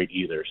aren't that great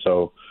either,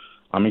 so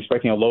I'm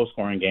expecting a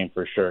low-scoring game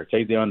for sure.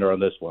 Take the under on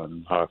this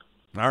one, Hawk.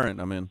 All right,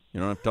 I'm in. You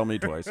don't have to tell me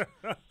twice.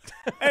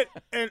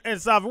 and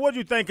Safi, what do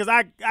you think? Because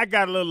I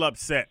got a little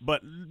upset,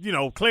 but,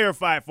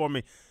 clarify it for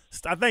me.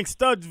 I think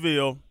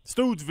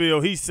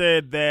Stoodsville, he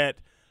said that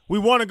we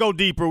want to go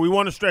deeper, we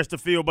want to stretch the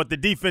field, but the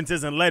defense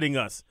isn't letting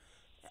us.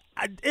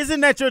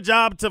 Isn't that your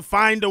job to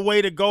find a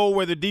way to go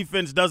where the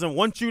defense doesn't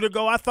want you to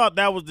go? I thought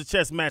that was the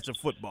chess match of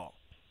football.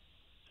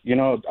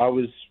 I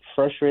was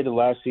frustrated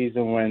last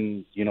season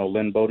when,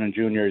 Lynn Bowden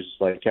Jr. is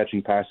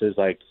catching passes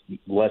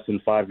less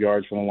than 5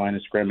 yards from the line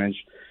of scrimmage.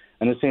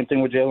 And the same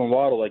thing with Jalen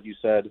Waddle, like you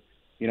said,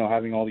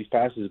 having all these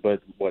passes,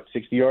 but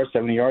 60 yards,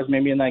 70 yards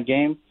maybe in that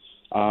game.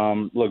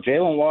 Look,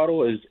 Jalen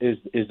Waddle is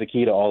the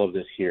key to all of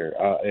this here.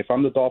 If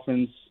I'm the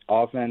Dolphins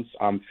offense,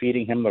 I'm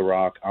feeding him the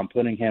rock. I'm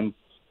putting him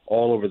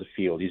all over the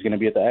field. He's going to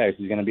be at the X.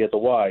 He's going to be at the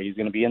Y. He's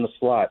going to be in the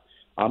slot.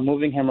 I'm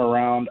moving him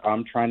around.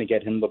 I'm trying to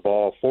get him the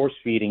ball,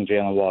 force-feeding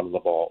Jalen Waddle the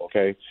ball,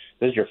 okay?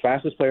 This is your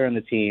fastest player on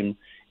the team.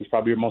 He's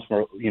probably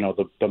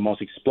the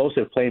most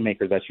explosive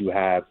playmaker that you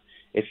have.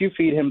 If you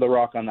feed him the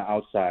rock on the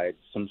outside,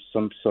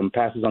 some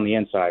passes on the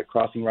inside,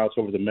 crossing routes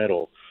over the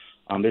middle,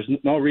 there's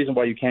no reason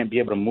why you can't be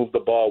able to move the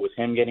ball with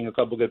him getting a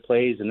couple good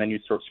plays, and then you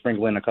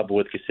sprinkle in a couple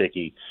with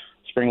Gesicki,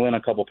 sprinkle in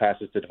a couple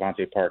passes to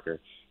Devontae Parker,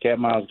 get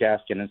Myles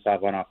Gaskin and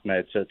Salvon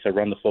Ahmed to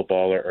run the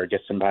football or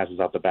get some passes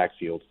out the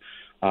backfield.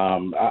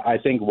 I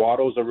think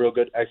Waddle's a real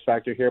good X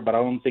factor here, but I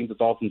don't think the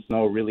Dolphins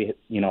know really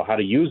how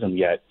to use him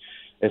yet.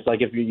 It's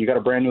like if you got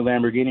a brand new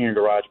Lamborghini in your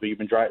garage, but you've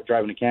been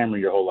driving a Camry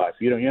your whole life.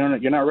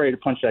 You're not ready to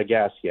punch that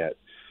gas yet.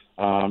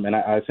 And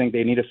I think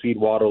they need to feed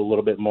Waddle a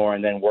little bit more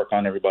and then work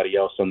on everybody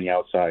else on the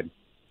outside.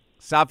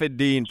 Safid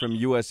Deen from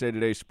USA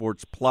Today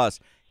Sports Plus.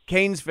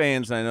 Canes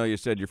fans, I know you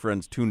said your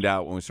friends tuned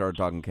out when we started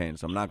talking Canes,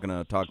 so I'm not going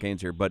to talk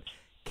Canes here, but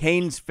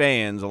Canes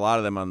fans, a lot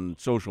of them on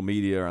social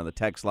media or on the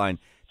text line,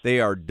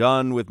 they are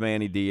done with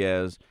Manny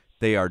Diaz.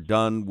 They are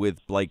done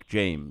with Blake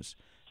James.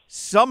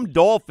 Some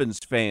Dolphins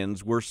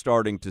fans, we're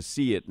starting to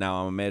see it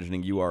now, I'm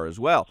imagining you are as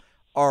well,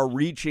 are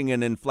reaching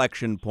an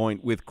inflection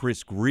point with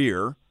Chris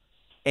Grier,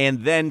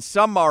 and then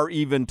some are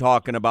even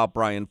talking about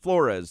Brian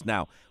Flores.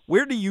 Now,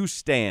 where do you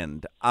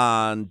stand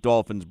on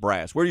Dolphins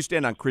brass? Where do you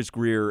stand on Chris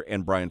Grier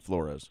and Brian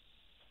Flores?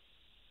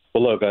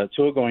 Well, look,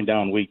 Tua going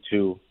down week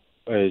 2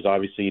 is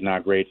obviously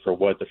not great for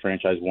what the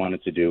franchise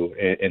wanted to do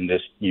in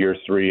this year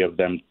 3 of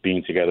them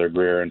being together,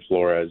 Grier and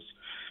Flores.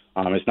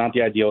 It's not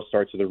the ideal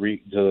start to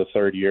the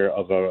third year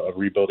of a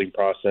rebuilding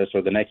process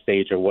or the next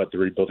stage of what the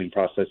rebuilding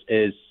process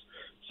is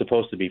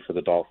supposed to be for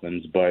the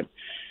Dolphins. But,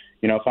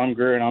 if I'm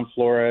Grier and I'm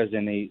Flores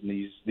and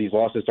these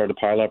losses start to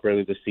pile up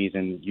early this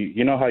season,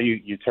 you know how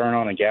you turn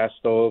on a gas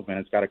stove and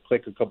it's got to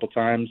click a couple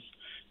times,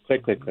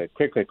 click, click, click,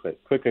 click, click,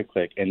 click, click, click,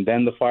 click, and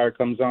then the fire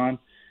comes on.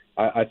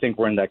 I think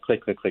we're in that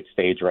click, click, click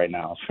stage right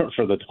now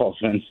for the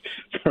Dolphins,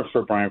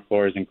 for Brian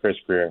Flores and Chris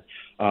Grier.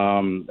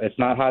 It's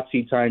not hot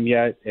seat time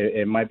yet.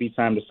 It might be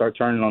time to start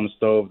turning on the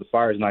stove. The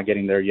fire is not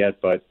getting there yet,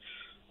 but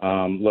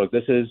look,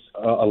 this is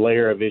a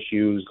layer of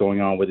issues going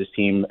on with this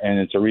team, and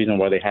it's a reason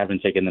why they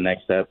haven't taken the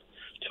next step.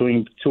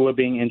 Tua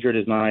being injured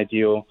is not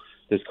ideal.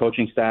 This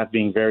coaching staff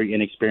being very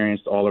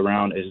inexperienced all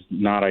around is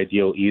not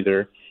ideal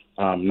either.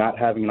 Not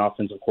having an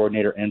offensive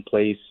coordinator in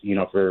place,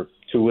 for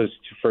Tua's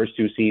first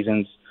 2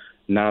 seasons,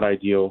 not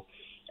ideal.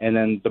 And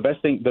then the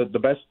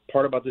best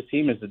part about this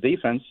team is the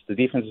defense. The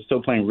defense is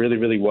still playing really,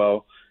 really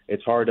well.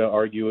 It's hard to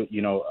argue,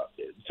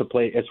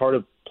 it's hard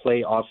to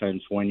play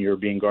offense when you're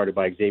being guarded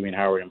by Xavier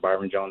Howard and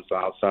Byron Jones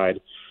on the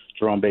outside,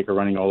 Jerome Baker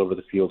running all over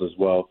the field as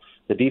well.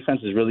 The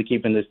defense is really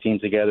keeping this team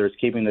together. It's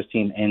keeping this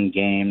team in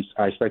games.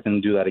 I expect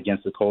them to do that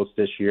against the Colts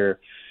this year.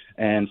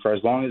 And for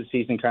as long as the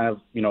season kind of,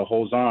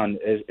 holds on,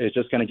 it's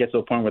just going to get to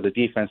a point where the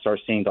defense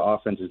starts seeing the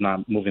offense is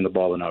not moving the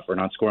ball enough or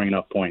not scoring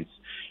enough points.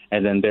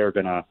 And then they're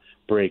going to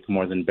break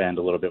more than bend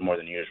a little bit more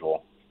than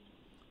usual.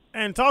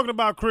 And talking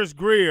about Chris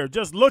Grier,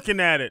 just looking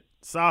at it,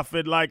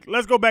 Safid,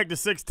 let's go back to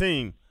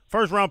 16.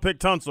 First-round pick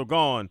Tunsil,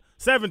 gone.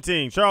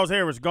 17, Charles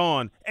Harris,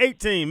 gone.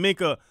 18,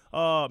 Minka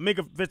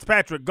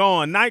Fitzpatrick,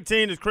 gone.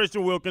 19 is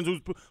Christian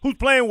Wilkins, who's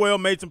playing well,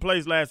 made some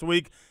plays last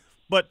week.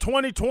 But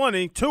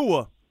 2020,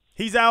 Tua,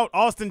 he's out.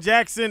 Austin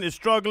Jackson is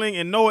struggling,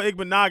 and Noah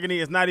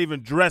Igbenogany is not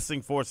even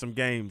dressing for some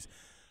games.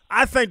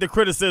 I think the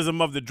criticism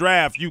of the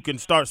draft you can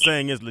start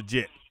saying is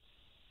legit.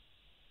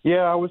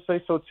 Yeah, I would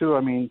say so too.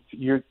 I mean,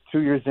 you're 2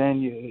 years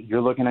in,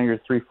 you're looking at your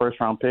 3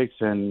 first-round picks,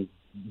 and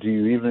do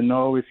you even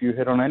know if you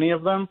hit on any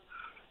of them?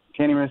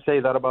 Can't even say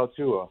that about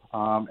Tua.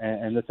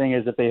 And the thing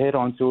is, if they hit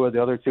on Tua,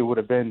 the other 2 would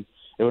have been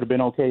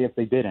okay if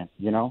they didn't,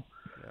 Yeah.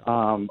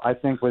 I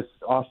think with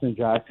Austin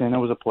Jackson, it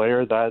was a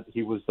player that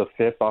he was the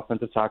 5th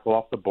offensive tackle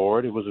off the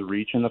board. It was a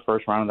reach in the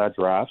first round of that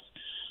draft.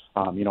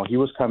 He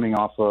was coming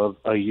off of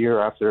a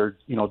year after,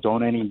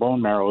 donating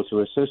bone marrow to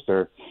his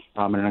sister,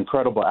 an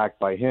incredible act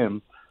by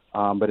him.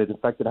 But it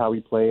affected how he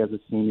played as a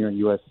senior in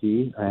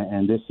USC.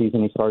 And this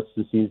season, he starts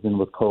the season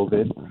with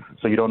COVID.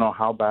 So you don't know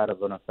how bad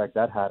of an effect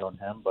that had on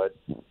him. But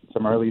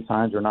some early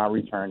signs are not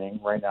returning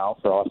right now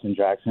for Austin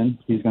Jackson.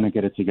 He's going to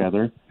get it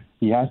together.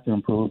 He has to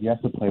improve. He has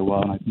to play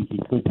well, and I think he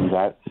could do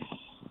that.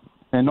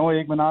 And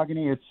Noah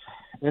Igbenogany,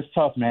 it's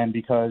tough, man,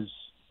 because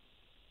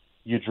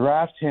you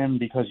draft him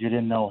because you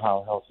didn't know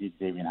how healthy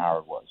Xavier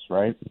Howard was,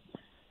 right?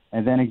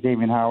 And then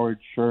Xavier Howard,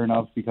 sure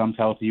enough, becomes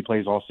healthy. He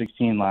plays all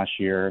 16 last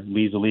year,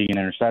 leads the league in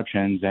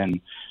interceptions,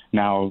 and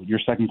now your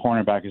second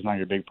cornerback is not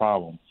your big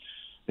problem.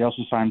 They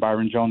also signed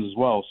Byron Jones as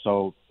well.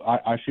 So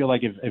I feel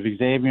like if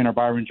Xavier or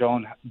Byron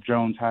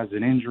Jones has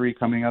an injury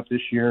coming up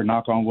this year,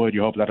 knock on wood,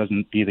 you hope that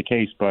doesn't be the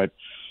case. But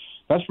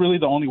that's really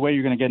the only way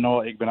you're going to get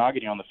Noah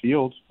Igbenogany on the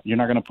field. You're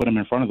not going to put him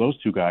in front of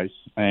those 2 guys.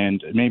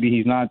 And maybe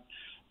he's not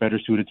better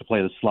suited to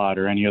play the slot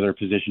or any other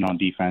position on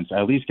defense.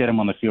 At least get him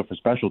on the field for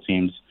special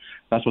teams.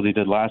 That's what they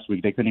did last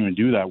week. They couldn't even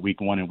do that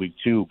week 1 and week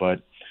 2.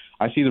 But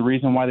I see the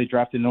reason why they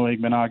drafted Noah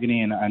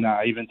Igbenogany, and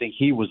I even think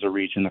he was a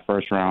reach in the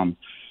first round.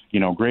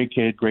 Great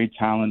kid, great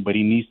talent, but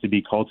he needs to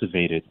be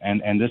cultivated.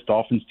 And this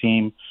Dolphins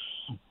team,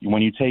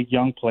 when you take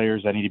young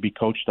players that need to be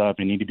coached up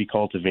and need to be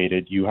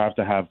cultivated, you have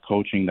to have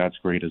coaching that's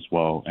great as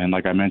well. And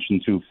like I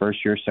mentioned, too,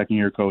 first-year,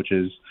 second-year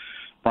coaches,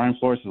 Brian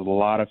Flores has a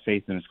lot of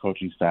faith in his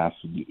coaching staff.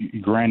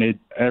 Granted,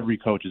 every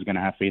coach is going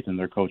to have faith in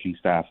their coaching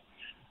staff.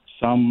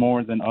 Some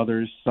more than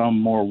others, some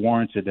more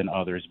warranted than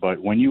others. But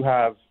when you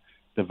have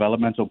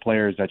developmental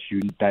players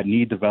that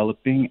need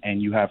developing,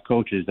 and you have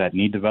coaches that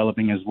need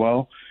developing as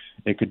well,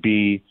 it could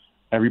be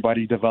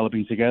everybody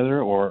developing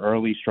together or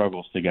early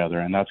struggles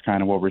together. And that's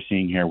kind of what we're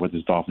seeing here with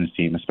this Dolphins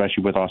team,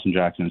 especially with Austin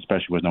Jackson,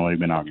 especially with Noah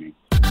Benogany.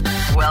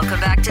 Welcome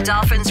back to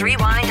Dolphins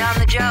Rewind on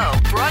the Joe,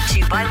 brought to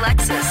you by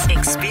Lexus.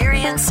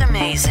 Experience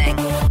amazing.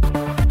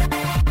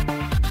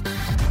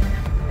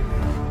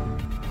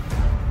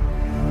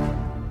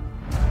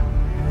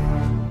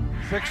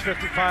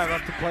 6:55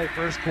 left to play.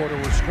 First quarter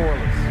was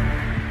scoreless.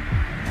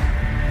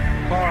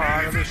 Carr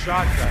out of the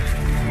shotgun.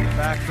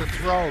 Back to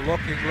throw.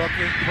 Looking.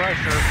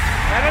 Pressure.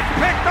 And it's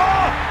picked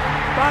off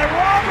by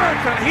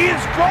Roberts, and he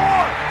is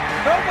gone.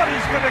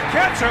 Nobody's going to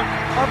catch him.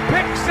 A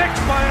pick six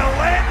by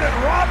Landon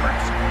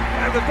Roberts,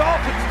 and the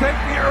Dolphins take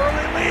the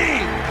early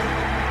lead.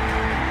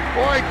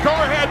 Boy,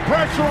 Carr had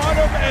pressure on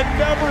him and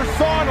never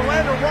saw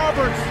Landon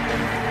Roberts.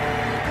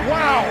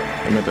 Wow.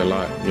 It meant a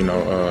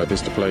lot.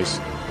 This the place.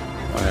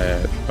 I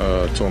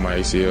had tore my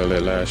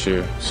ACL last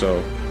year,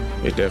 so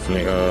it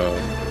definitely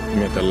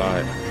meant a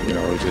lot. It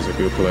was just a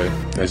good play.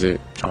 That's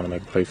it, trying to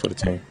make a play for the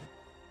team.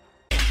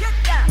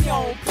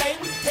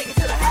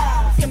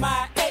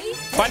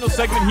 Final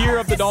segment here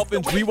of the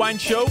Dolphins Rewind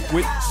Show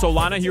with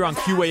Solana here on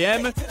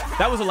QAM.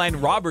 That was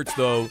Landon Roberts,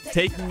 though,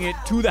 taking it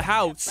to the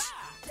house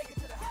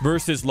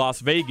versus Las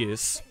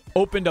Vegas.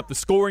 Opened up the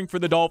scoring for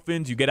the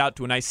Dolphins. You get out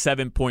to a nice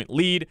 7-point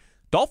lead.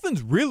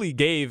 Dolphins really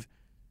gave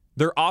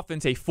their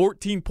offense a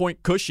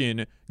 14-point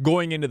cushion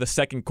going into the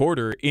second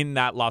quarter in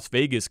that Las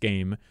Vegas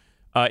game,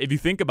 if you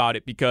think about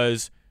it,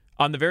 because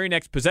on the very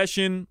next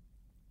possession,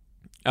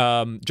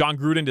 John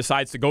Gruden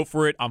decides to go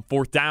for it on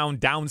fourth down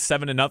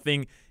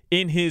 7-0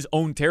 in his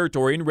own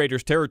territory, in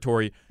Raiders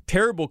territory.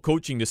 Terrible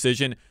coaching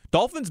decision.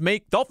 Dolphins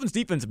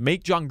defense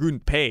make John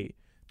Gruden pay.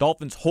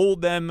 Dolphins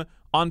hold them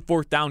on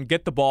fourth down,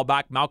 get the ball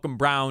back. Malcolm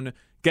Brown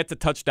gets a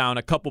touchdown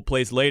a couple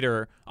plays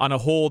later on a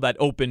hole that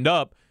opened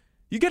up.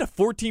 You get a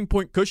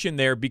 14-point cushion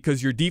there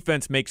because your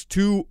defense makes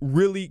two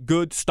really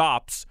good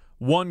stops,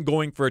 one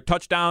going for a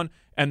touchdown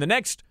and the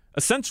next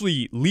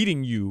essentially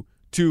leading you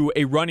to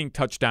a running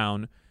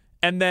touchdown.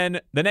 And then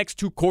the next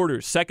two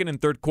quarters, second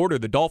and third quarter,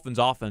 the Dolphins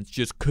offense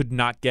just could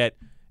not get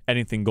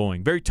anything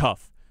going. Very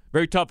tough.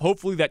 Very tough.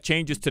 Hopefully that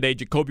changes today.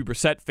 Jacoby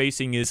Brissett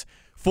facing his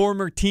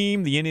former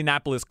team, the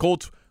Indianapolis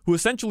Colts, who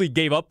essentially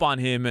gave up on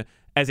him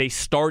as a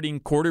starting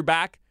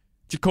quarterback.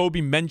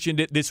 Jacoby mentioned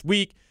it this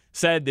week,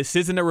 said this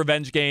isn't a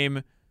revenge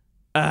game,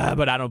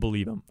 but I don't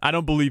believe him. I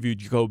don't believe you,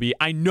 Jacoby.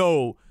 I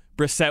know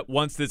Brissett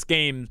wants this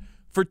game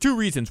for two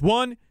reasons.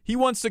 One, he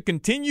wants to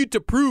continue to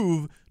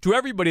prove to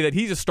everybody that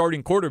he's a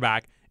starting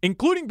quarterback,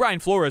 including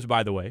Brian Flores,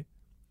 by the way.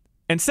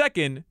 And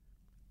second,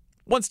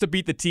 wants to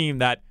beat the team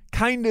that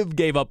kind of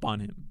gave up on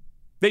him.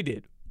 They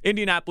did.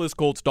 Indianapolis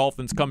Colts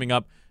Dolphins coming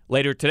up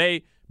later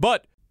today.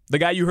 But the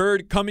guy you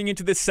heard coming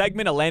into this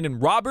segment, Landon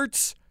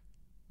Roberts,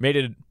 made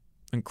an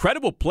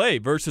incredible play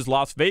versus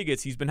Las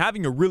Vegas. He's been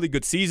having a really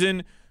good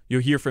season.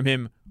 You'll hear from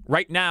him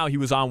right now. He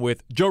was on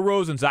with Joe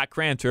Rose and Zach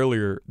Krantz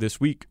earlier this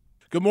week.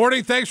 Good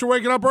morning. Thanks for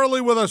waking up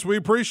early with us. We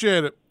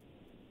appreciate it.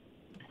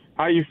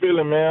 How you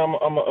feeling, man?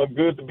 I'm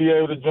good to be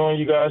able to join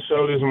you guys'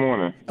 show this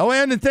morning.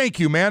 Landon, thank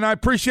you, man. I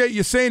appreciate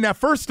you saying that.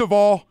 First of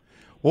all,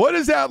 what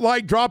is that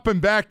like dropping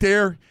back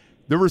there?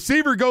 The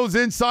receiver goes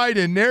inside,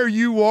 and there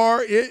you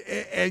are,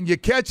 and you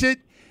catch it,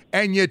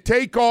 and you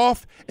take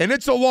off, and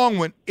it's a long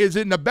one. Is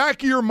it in the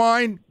back of your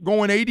mind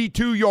going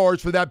 82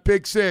 yards for that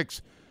pick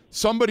six?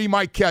 Somebody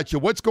might catch you.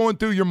 What's going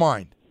through your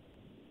mind?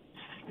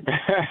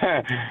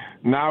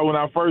 Now, when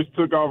I first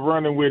took off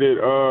running with it,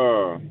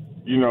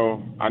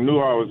 I knew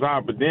I was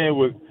out, but then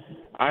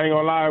I ain't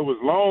gonna lie, it was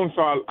long,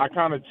 so I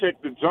kind of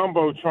checked the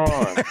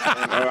Jumbotron,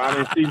 and I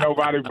didn't see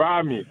nobody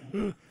by me.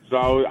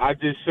 So I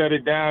just shut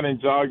it down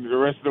and jogged the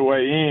rest of the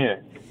way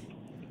in.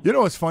 You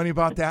know what's funny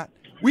about that?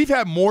 We've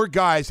had more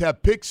guys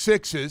have pick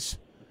sixes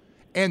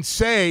and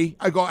say,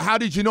 I go, how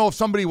did you know if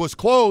somebody was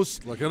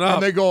close? Look it up.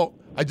 And they go,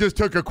 I just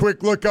took a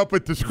quick look up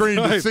at the screen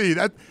to see.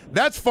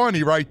 That's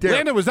funny right there.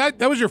 Landon,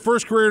 that was your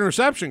first career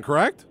interception,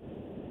 correct?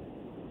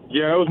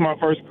 Yeah, that was my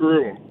first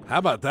career one. How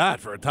about that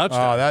for a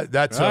touchdown? Oh,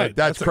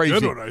 that's crazy. A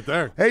good one right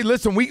there. Hey,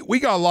 listen, we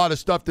got a lot of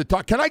stuff to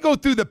talk. Can I go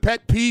through the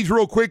pet peeves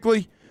real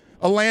quickly?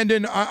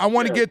 Landon, I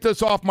want to get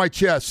this off my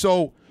chest.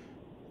 So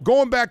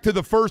going back to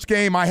the first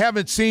game, I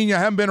haven't seen you, I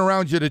haven't been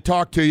around you to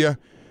talk to you.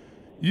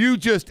 You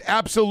just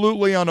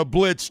absolutely on a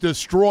blitz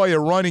destroy a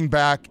running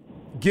back,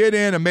 get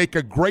in and make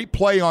a great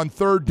play on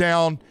third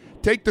down,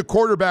 take the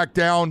quarterback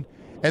down,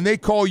 and they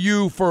call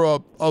you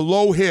for a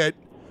low hit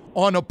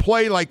on a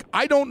play like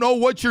I don't know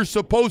what you're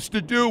supposed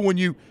to do when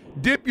you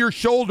dip your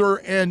shoulder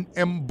and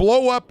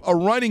blow up a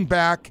running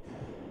back.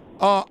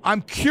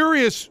 I'm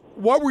curious,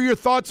 what were your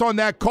thoughts on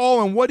that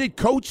call, and what did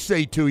Coach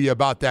say to you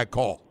about that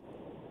call?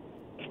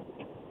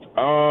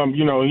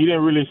 He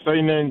didn't really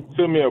say nothing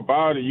to me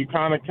about it. You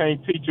kind of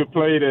can't teach a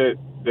play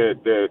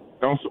that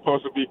don't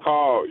supposed to be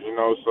called,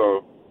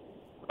 so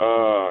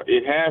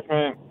it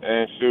happened,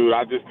 and shoot,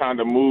 I just kind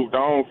of moved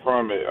on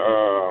from it.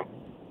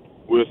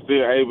 We're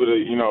still able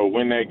to,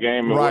 win that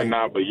game and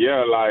whatnot. But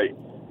yeah, like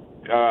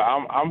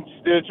I'm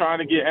still trying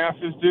to get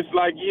answers just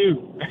like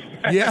you.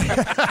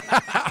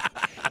 Yeah.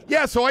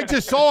 Yeah, so I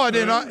just saw it,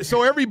 and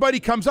so everybody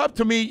comes up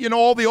to me,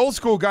 all the old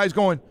school guys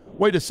going,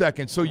 wait a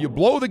second, so you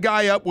blow the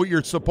guy up, what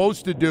you're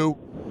supposed to do,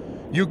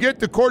 you get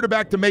the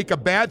quarterback to make a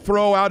bad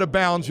throw out of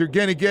bounds, they're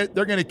going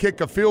to kick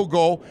a field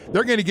goal,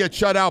 they're going to get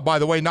shut out, by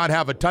the way, not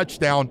have a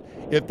touchdown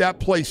if that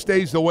play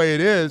stays the way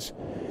it is,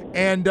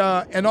 and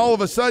all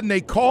of a sudden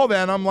they call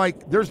that, and I'm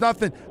like, there's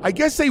nothing. I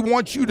guess they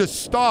want you to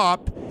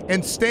stop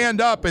and stand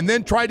up and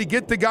then try to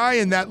get the guy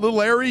in that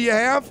little area you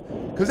have,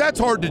 because that's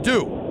hard to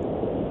do.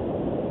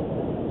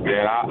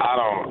 Man, I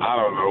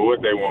don't know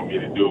what they want me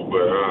to do,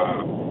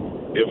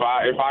 but if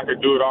I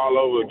could do it all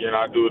over again,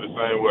 I'd do it the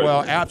same way.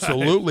 Well,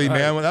 absolutely,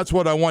 man. Well, that's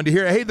what I wanted to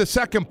hear. Hey, the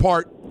second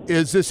part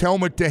is this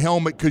helmet to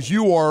helmet, because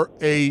you're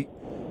a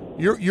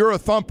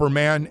thumper,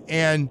 man,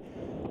 and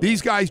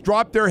these guys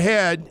drop their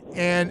head,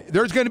 and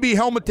there's going to be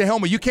helmet to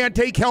helmet. You can't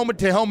take helmet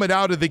to helmet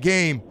out of the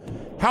game.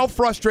 How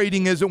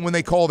frustrating is it when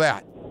they call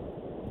that?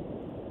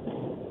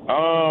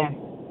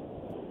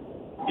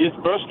 It's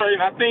frustrating.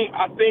 I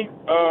think.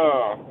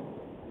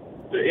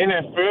 The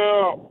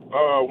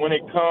NFL, when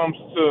it comes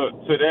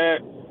to that,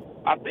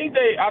 I think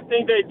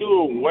they do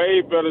a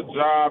way better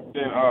job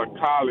than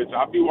college.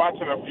 I'll be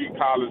watching a few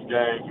college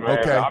games, man.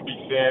 Okay. I'll be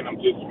seeing them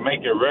just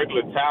making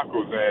regular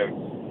tackles,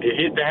 and it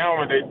hit the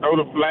helmet, they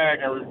throw the flag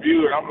and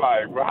review it. I'm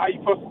like, bro, how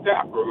you supposed to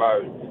tackle?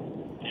 Like,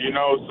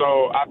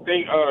 so I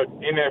think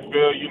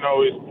NFL,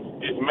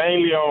 it's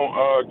mainly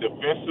on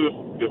defensive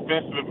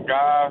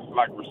guys,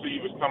 like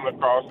receivers coming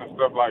across and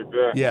stuff like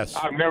that. Yes.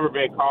 I've never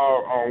been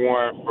called on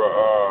one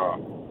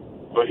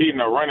for hitting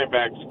a running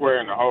back square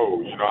in the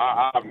hole.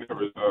 I've never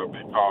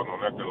been called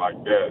on nothing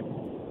like that.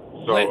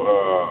 So,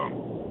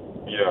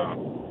 yeah,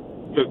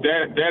 because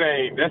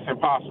that's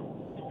impossible.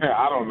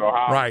 I don't know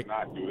how to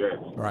not do that.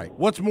 Right.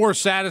 What's more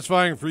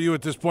satisfying for you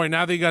at this point,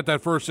 now that you got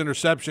that first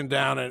interception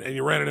down and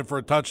you ran it in for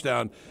a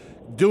touchdown,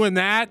 doing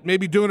that,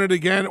 maybe doing it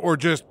again, or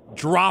just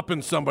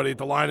dropping somebody at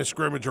the line of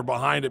scrimmage or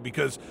behind it?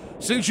 Because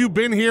since you've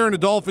been here in a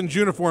Dolphins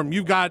uniform,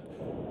 you've got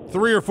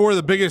 3 or 4 of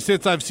the biggest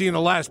hits I've seen in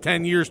the last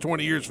 10 years,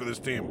 20 years for this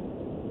team.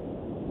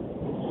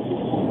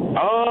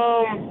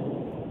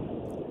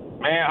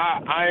 Man,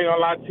 I ain't gonna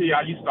lie to you.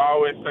 I used to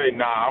always say,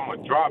 I'm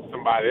gonna drop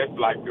somebody. That's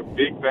like the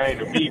big thing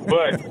to me.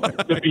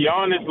 But to be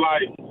honest,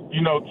 like,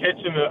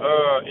 catching the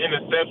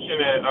interception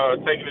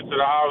and taking it to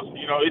the house,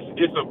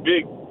 it's a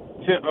big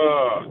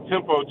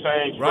tempo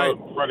change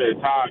for the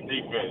entire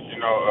defense.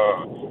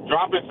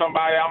 Dropping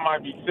somebody, I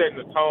might be setting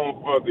the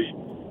tone for the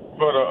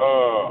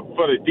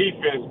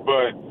defense,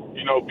 but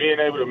being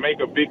able to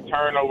make a big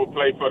turnover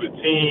play for the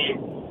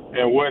team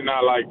and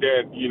whatnot like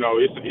that,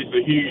 it's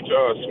a huge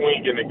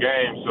swing in the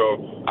game.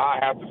 So I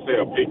have to say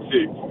a pick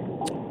six.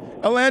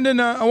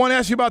 Landon, I want to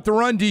ask you about the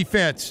run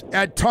defense.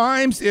 At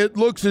times, it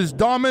looks as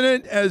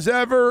dominant as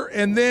ever,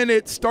 and then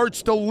it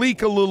starts to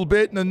leak a little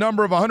bit in the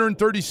number of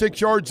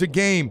 136 yards a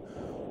game.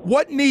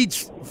 What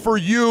needs for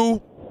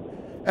you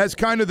as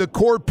kind of the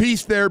core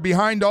piece there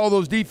behind all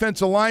those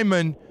defensive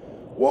linemen?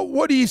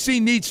 What do you see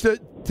needs to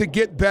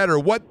get better?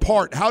 What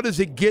part? How does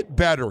it get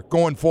better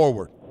going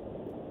forward?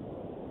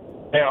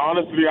 And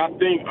honestly, I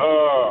think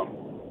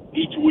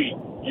each week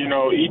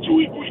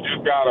we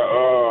just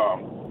gotta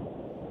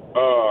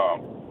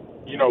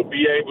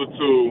be able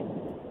to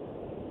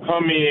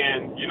come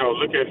in,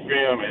 look at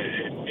film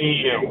and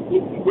see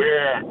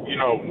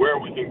where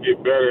we can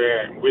get better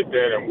at with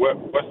that, and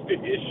what's the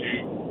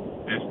issue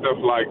and stuff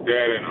like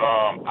that. And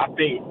I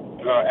think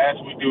as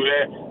we do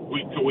that,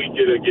 week to week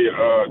it'll get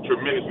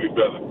tremendously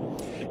better.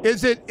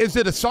 Is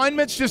it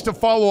assignments? Just to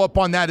follow up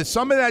on that, is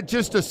some of that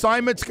just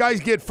assignments? Guys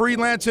get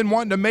freelancing,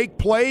 wanting to make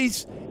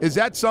plays. Is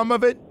that some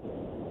of it?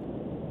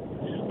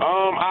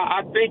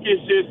 I think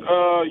it's just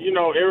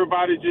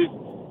everybody just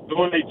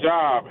doing their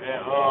job,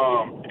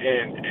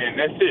 and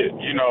that's it.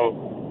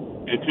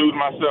 Including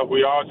myself,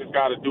 we all just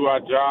got to do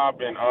our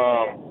job and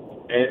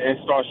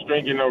start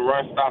stringing the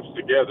run stops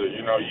together.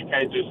 You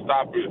can't just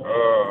stop it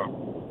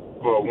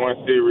for one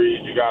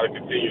series. You got to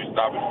continue to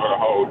stop it for the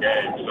whole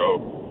game.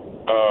 So.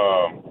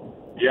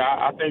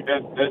 I think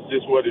that's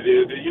just what it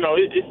is.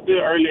 It's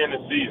still early in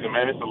the season,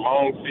 man. It's a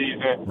long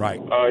season.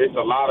 Right. It's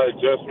a lot of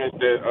adjustments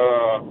that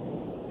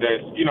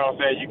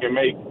you can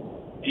make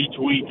each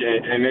week,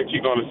 and that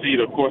you're going to see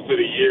the course of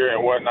the year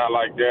and whatnot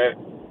like that.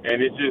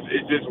 And it's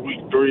just week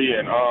 3,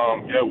 and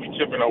we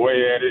chipping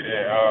away at it,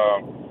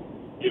 and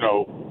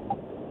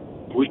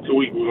week to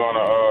week we're going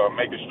to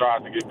make a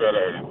stride to get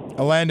better at it.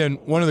 Landon,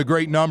 one of the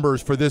great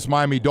numbers for this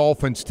Miami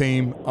Dolphins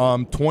team,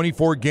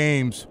 24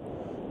 games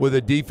with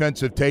a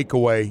defensive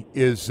takeaway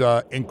is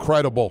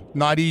incredible.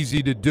 Not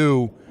easy to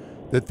do.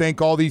 To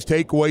think all these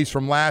takeaways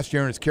from last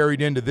year and it's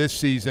carried into this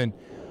season.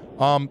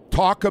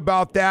 Talk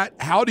about that.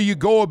 How do you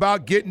go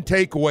about getting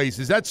takeaways?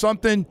 Is that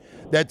something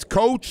that's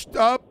coached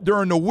up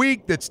during the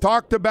week, that's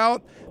talked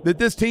about, that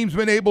this team's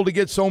been able to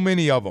get so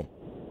many of them?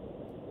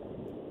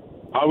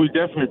 We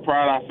definitely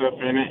pride ourselves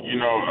in it. You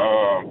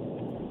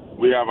know,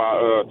 we have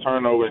our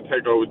turnover and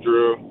takeover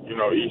drill, you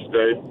know, each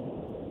day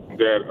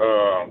that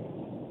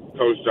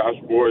Coach Josh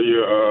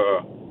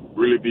Boyer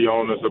really be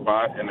on us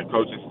about, and the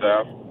coaching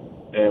staff.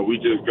 And we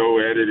just go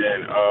at it,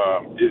 and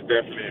it's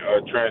definitely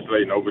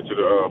translating over to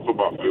the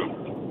football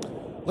field.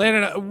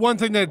 Landon, one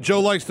thing that Joe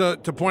likes to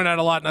point out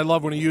a lot, and I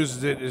love when he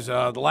uses it, is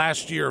the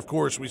last year, of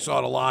course, we saw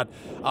it a lot.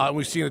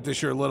 We've seen it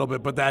this year a little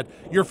bit, but that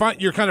you're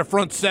kind of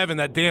front seven,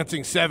 that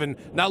dancing seven,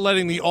 not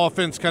letting the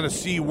offense kind of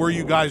see where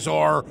you guys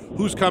are,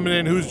 who's coming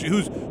in, who's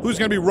going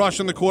to be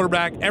rushing the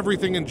quarterback,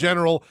 everything in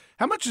general.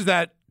 How much is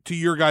that to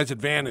your guys'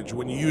 advantage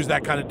when you use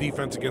that kind of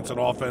defense against an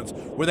offense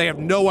where they have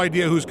no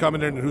idea who's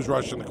coming in and who's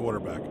rushing the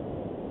quarterback?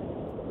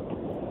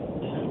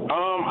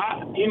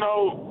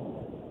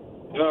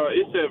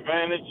 It's an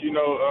advantage. You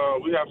know,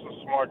 we have some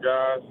smart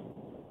guys.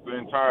 The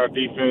entire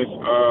defense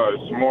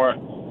is smart,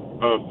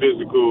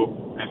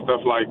 physical, and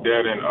stuff like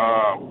that. And,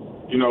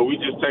 we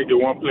just take it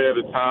one play at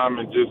a time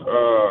and just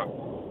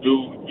do,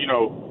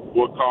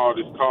 what call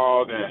is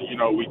called.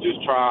 And, we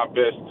just try our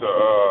best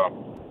to,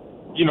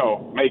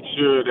 make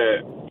sure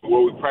that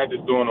what we practice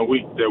during the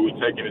week that we're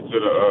taking it to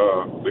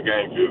the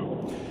game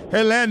field.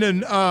 Hey,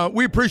 Landon,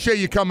 we appreciate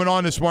you coming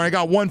on this morning. I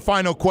got one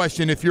final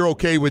question, if you're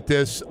okay with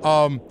this.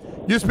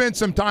 You spent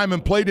some time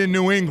and played in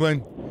New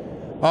England.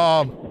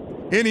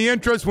 Any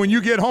interest when you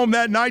get home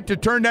that night to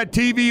turn that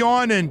TV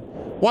on and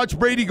watch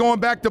Brady going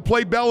back to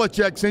play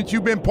Belichick, since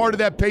you've been part of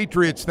that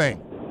Patriots thing?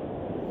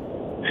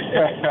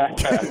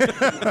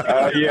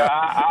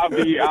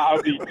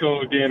 I'll be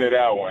tuned in to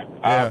that one.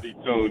 I'll be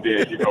tuned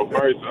in.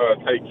 First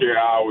take care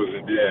of ours,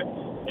 and then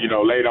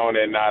later on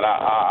that night,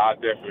 I'll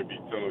definitely be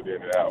tuned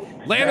in to that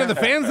one. Landon,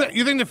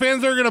 you think the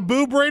fans are going to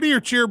boo Brady or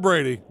cheer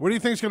Brady? What do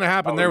you think is going to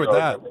happen there with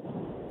that?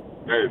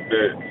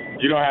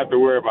 You don't have to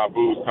worry about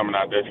boos coming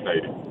out that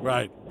stadium.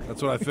 Right.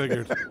 That's what I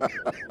figured.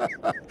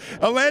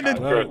 Landon.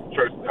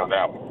 Trust on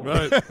that one.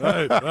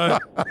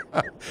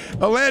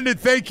 Right. Landon,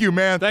 thank you,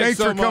 man. Thanks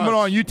so for coming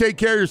on. You take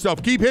care of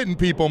yourself. Keep hitting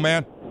people,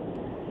 man.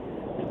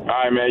 All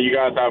right, man. You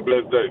guys have a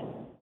blessed day.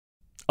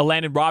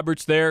 Landon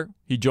Roberts there.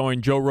 He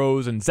joined Joe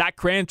Rose and Zach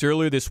Krantz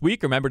earlier this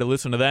week. Remember to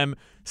listen to them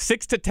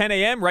 6 to 10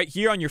 a.m. right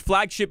here on your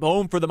flagship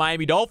home for the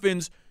Miami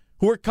Dolphins,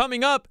 who are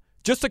coming up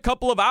just a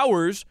couple of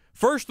hours.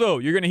 First, though,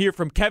 you're going to hear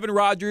from Kevin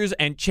Rogers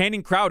and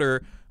Channing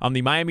Crowder on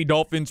the Miami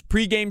Dolphins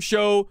pregame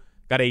show.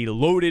 Got a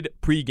loaded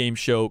pregame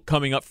show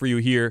coming up for you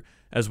here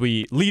as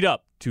we lead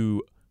up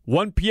to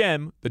 1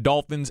 p.m., the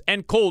Dolphins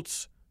and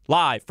Colts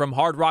live from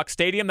Hard Rock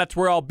Stadium. That's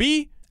where I'll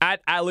be,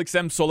 at Alex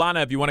M.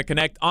 Solana. If you want to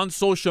connect on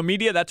social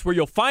media, that's where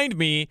you'll find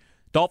me.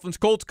 Dolphins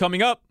Colts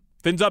coming up.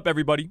 Fins up,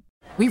 everybody.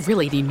 We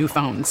really need new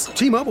phones.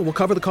 T-Mobile will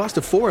cover the cost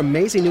of 4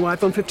 amazing new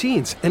iPhone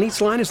 15s, and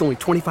each line is only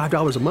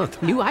 $25 a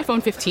month. New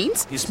iPhone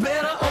 15s? It's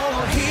better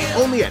over here.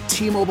 Only at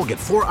T-Mobile, get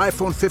 4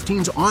 iPhone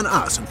 15s on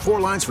us and 4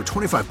 lines for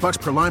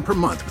 $25 per line per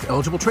month with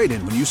eligible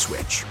trade-in when you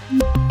switch.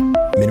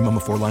 Minimum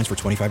of 4 lines for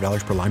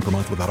 $25 per line per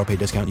month with autopay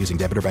discount using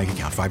debit or bank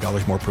account.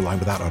 $5 more per line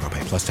without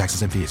autopay, plus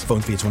taxes and fees. Phone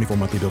fee at 24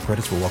 monthly bill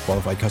credits for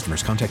well-qualified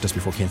customers. Contact us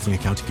before canceling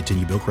account to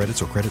continue bill credits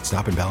or credit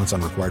stop and balance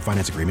on required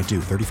finance agreement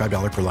due.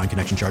 $35 per line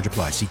connection charge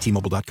applies. See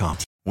T-Mobile.com.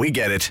 We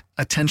get it.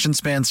 Attention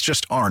spans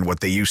just aren't what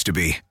they used to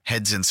be.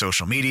 Heads in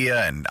social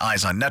media and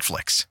eyes on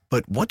Netflix.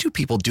 But what do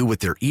people do with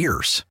their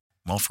ears?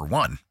 Well, for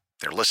one,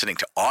 they're listening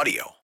to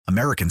audio.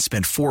 Americans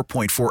spend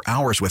 4.4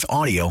 hours with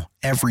audio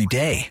every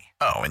day.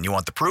 Oh, and you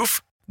want the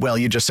proof? Well,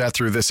 you just sat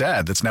through this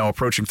ad that's now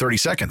approaching 30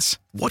 seconds.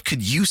 What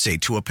could you say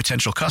to a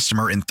potential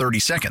customer in 30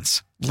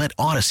 seconds? Let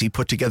Odyssey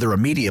put together a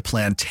media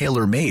plan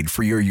tailor-made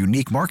for your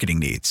unique marketing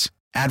needs.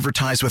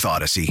 Advertise with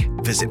Odyssey.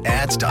 Visit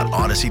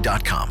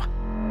ads.odyssey.com.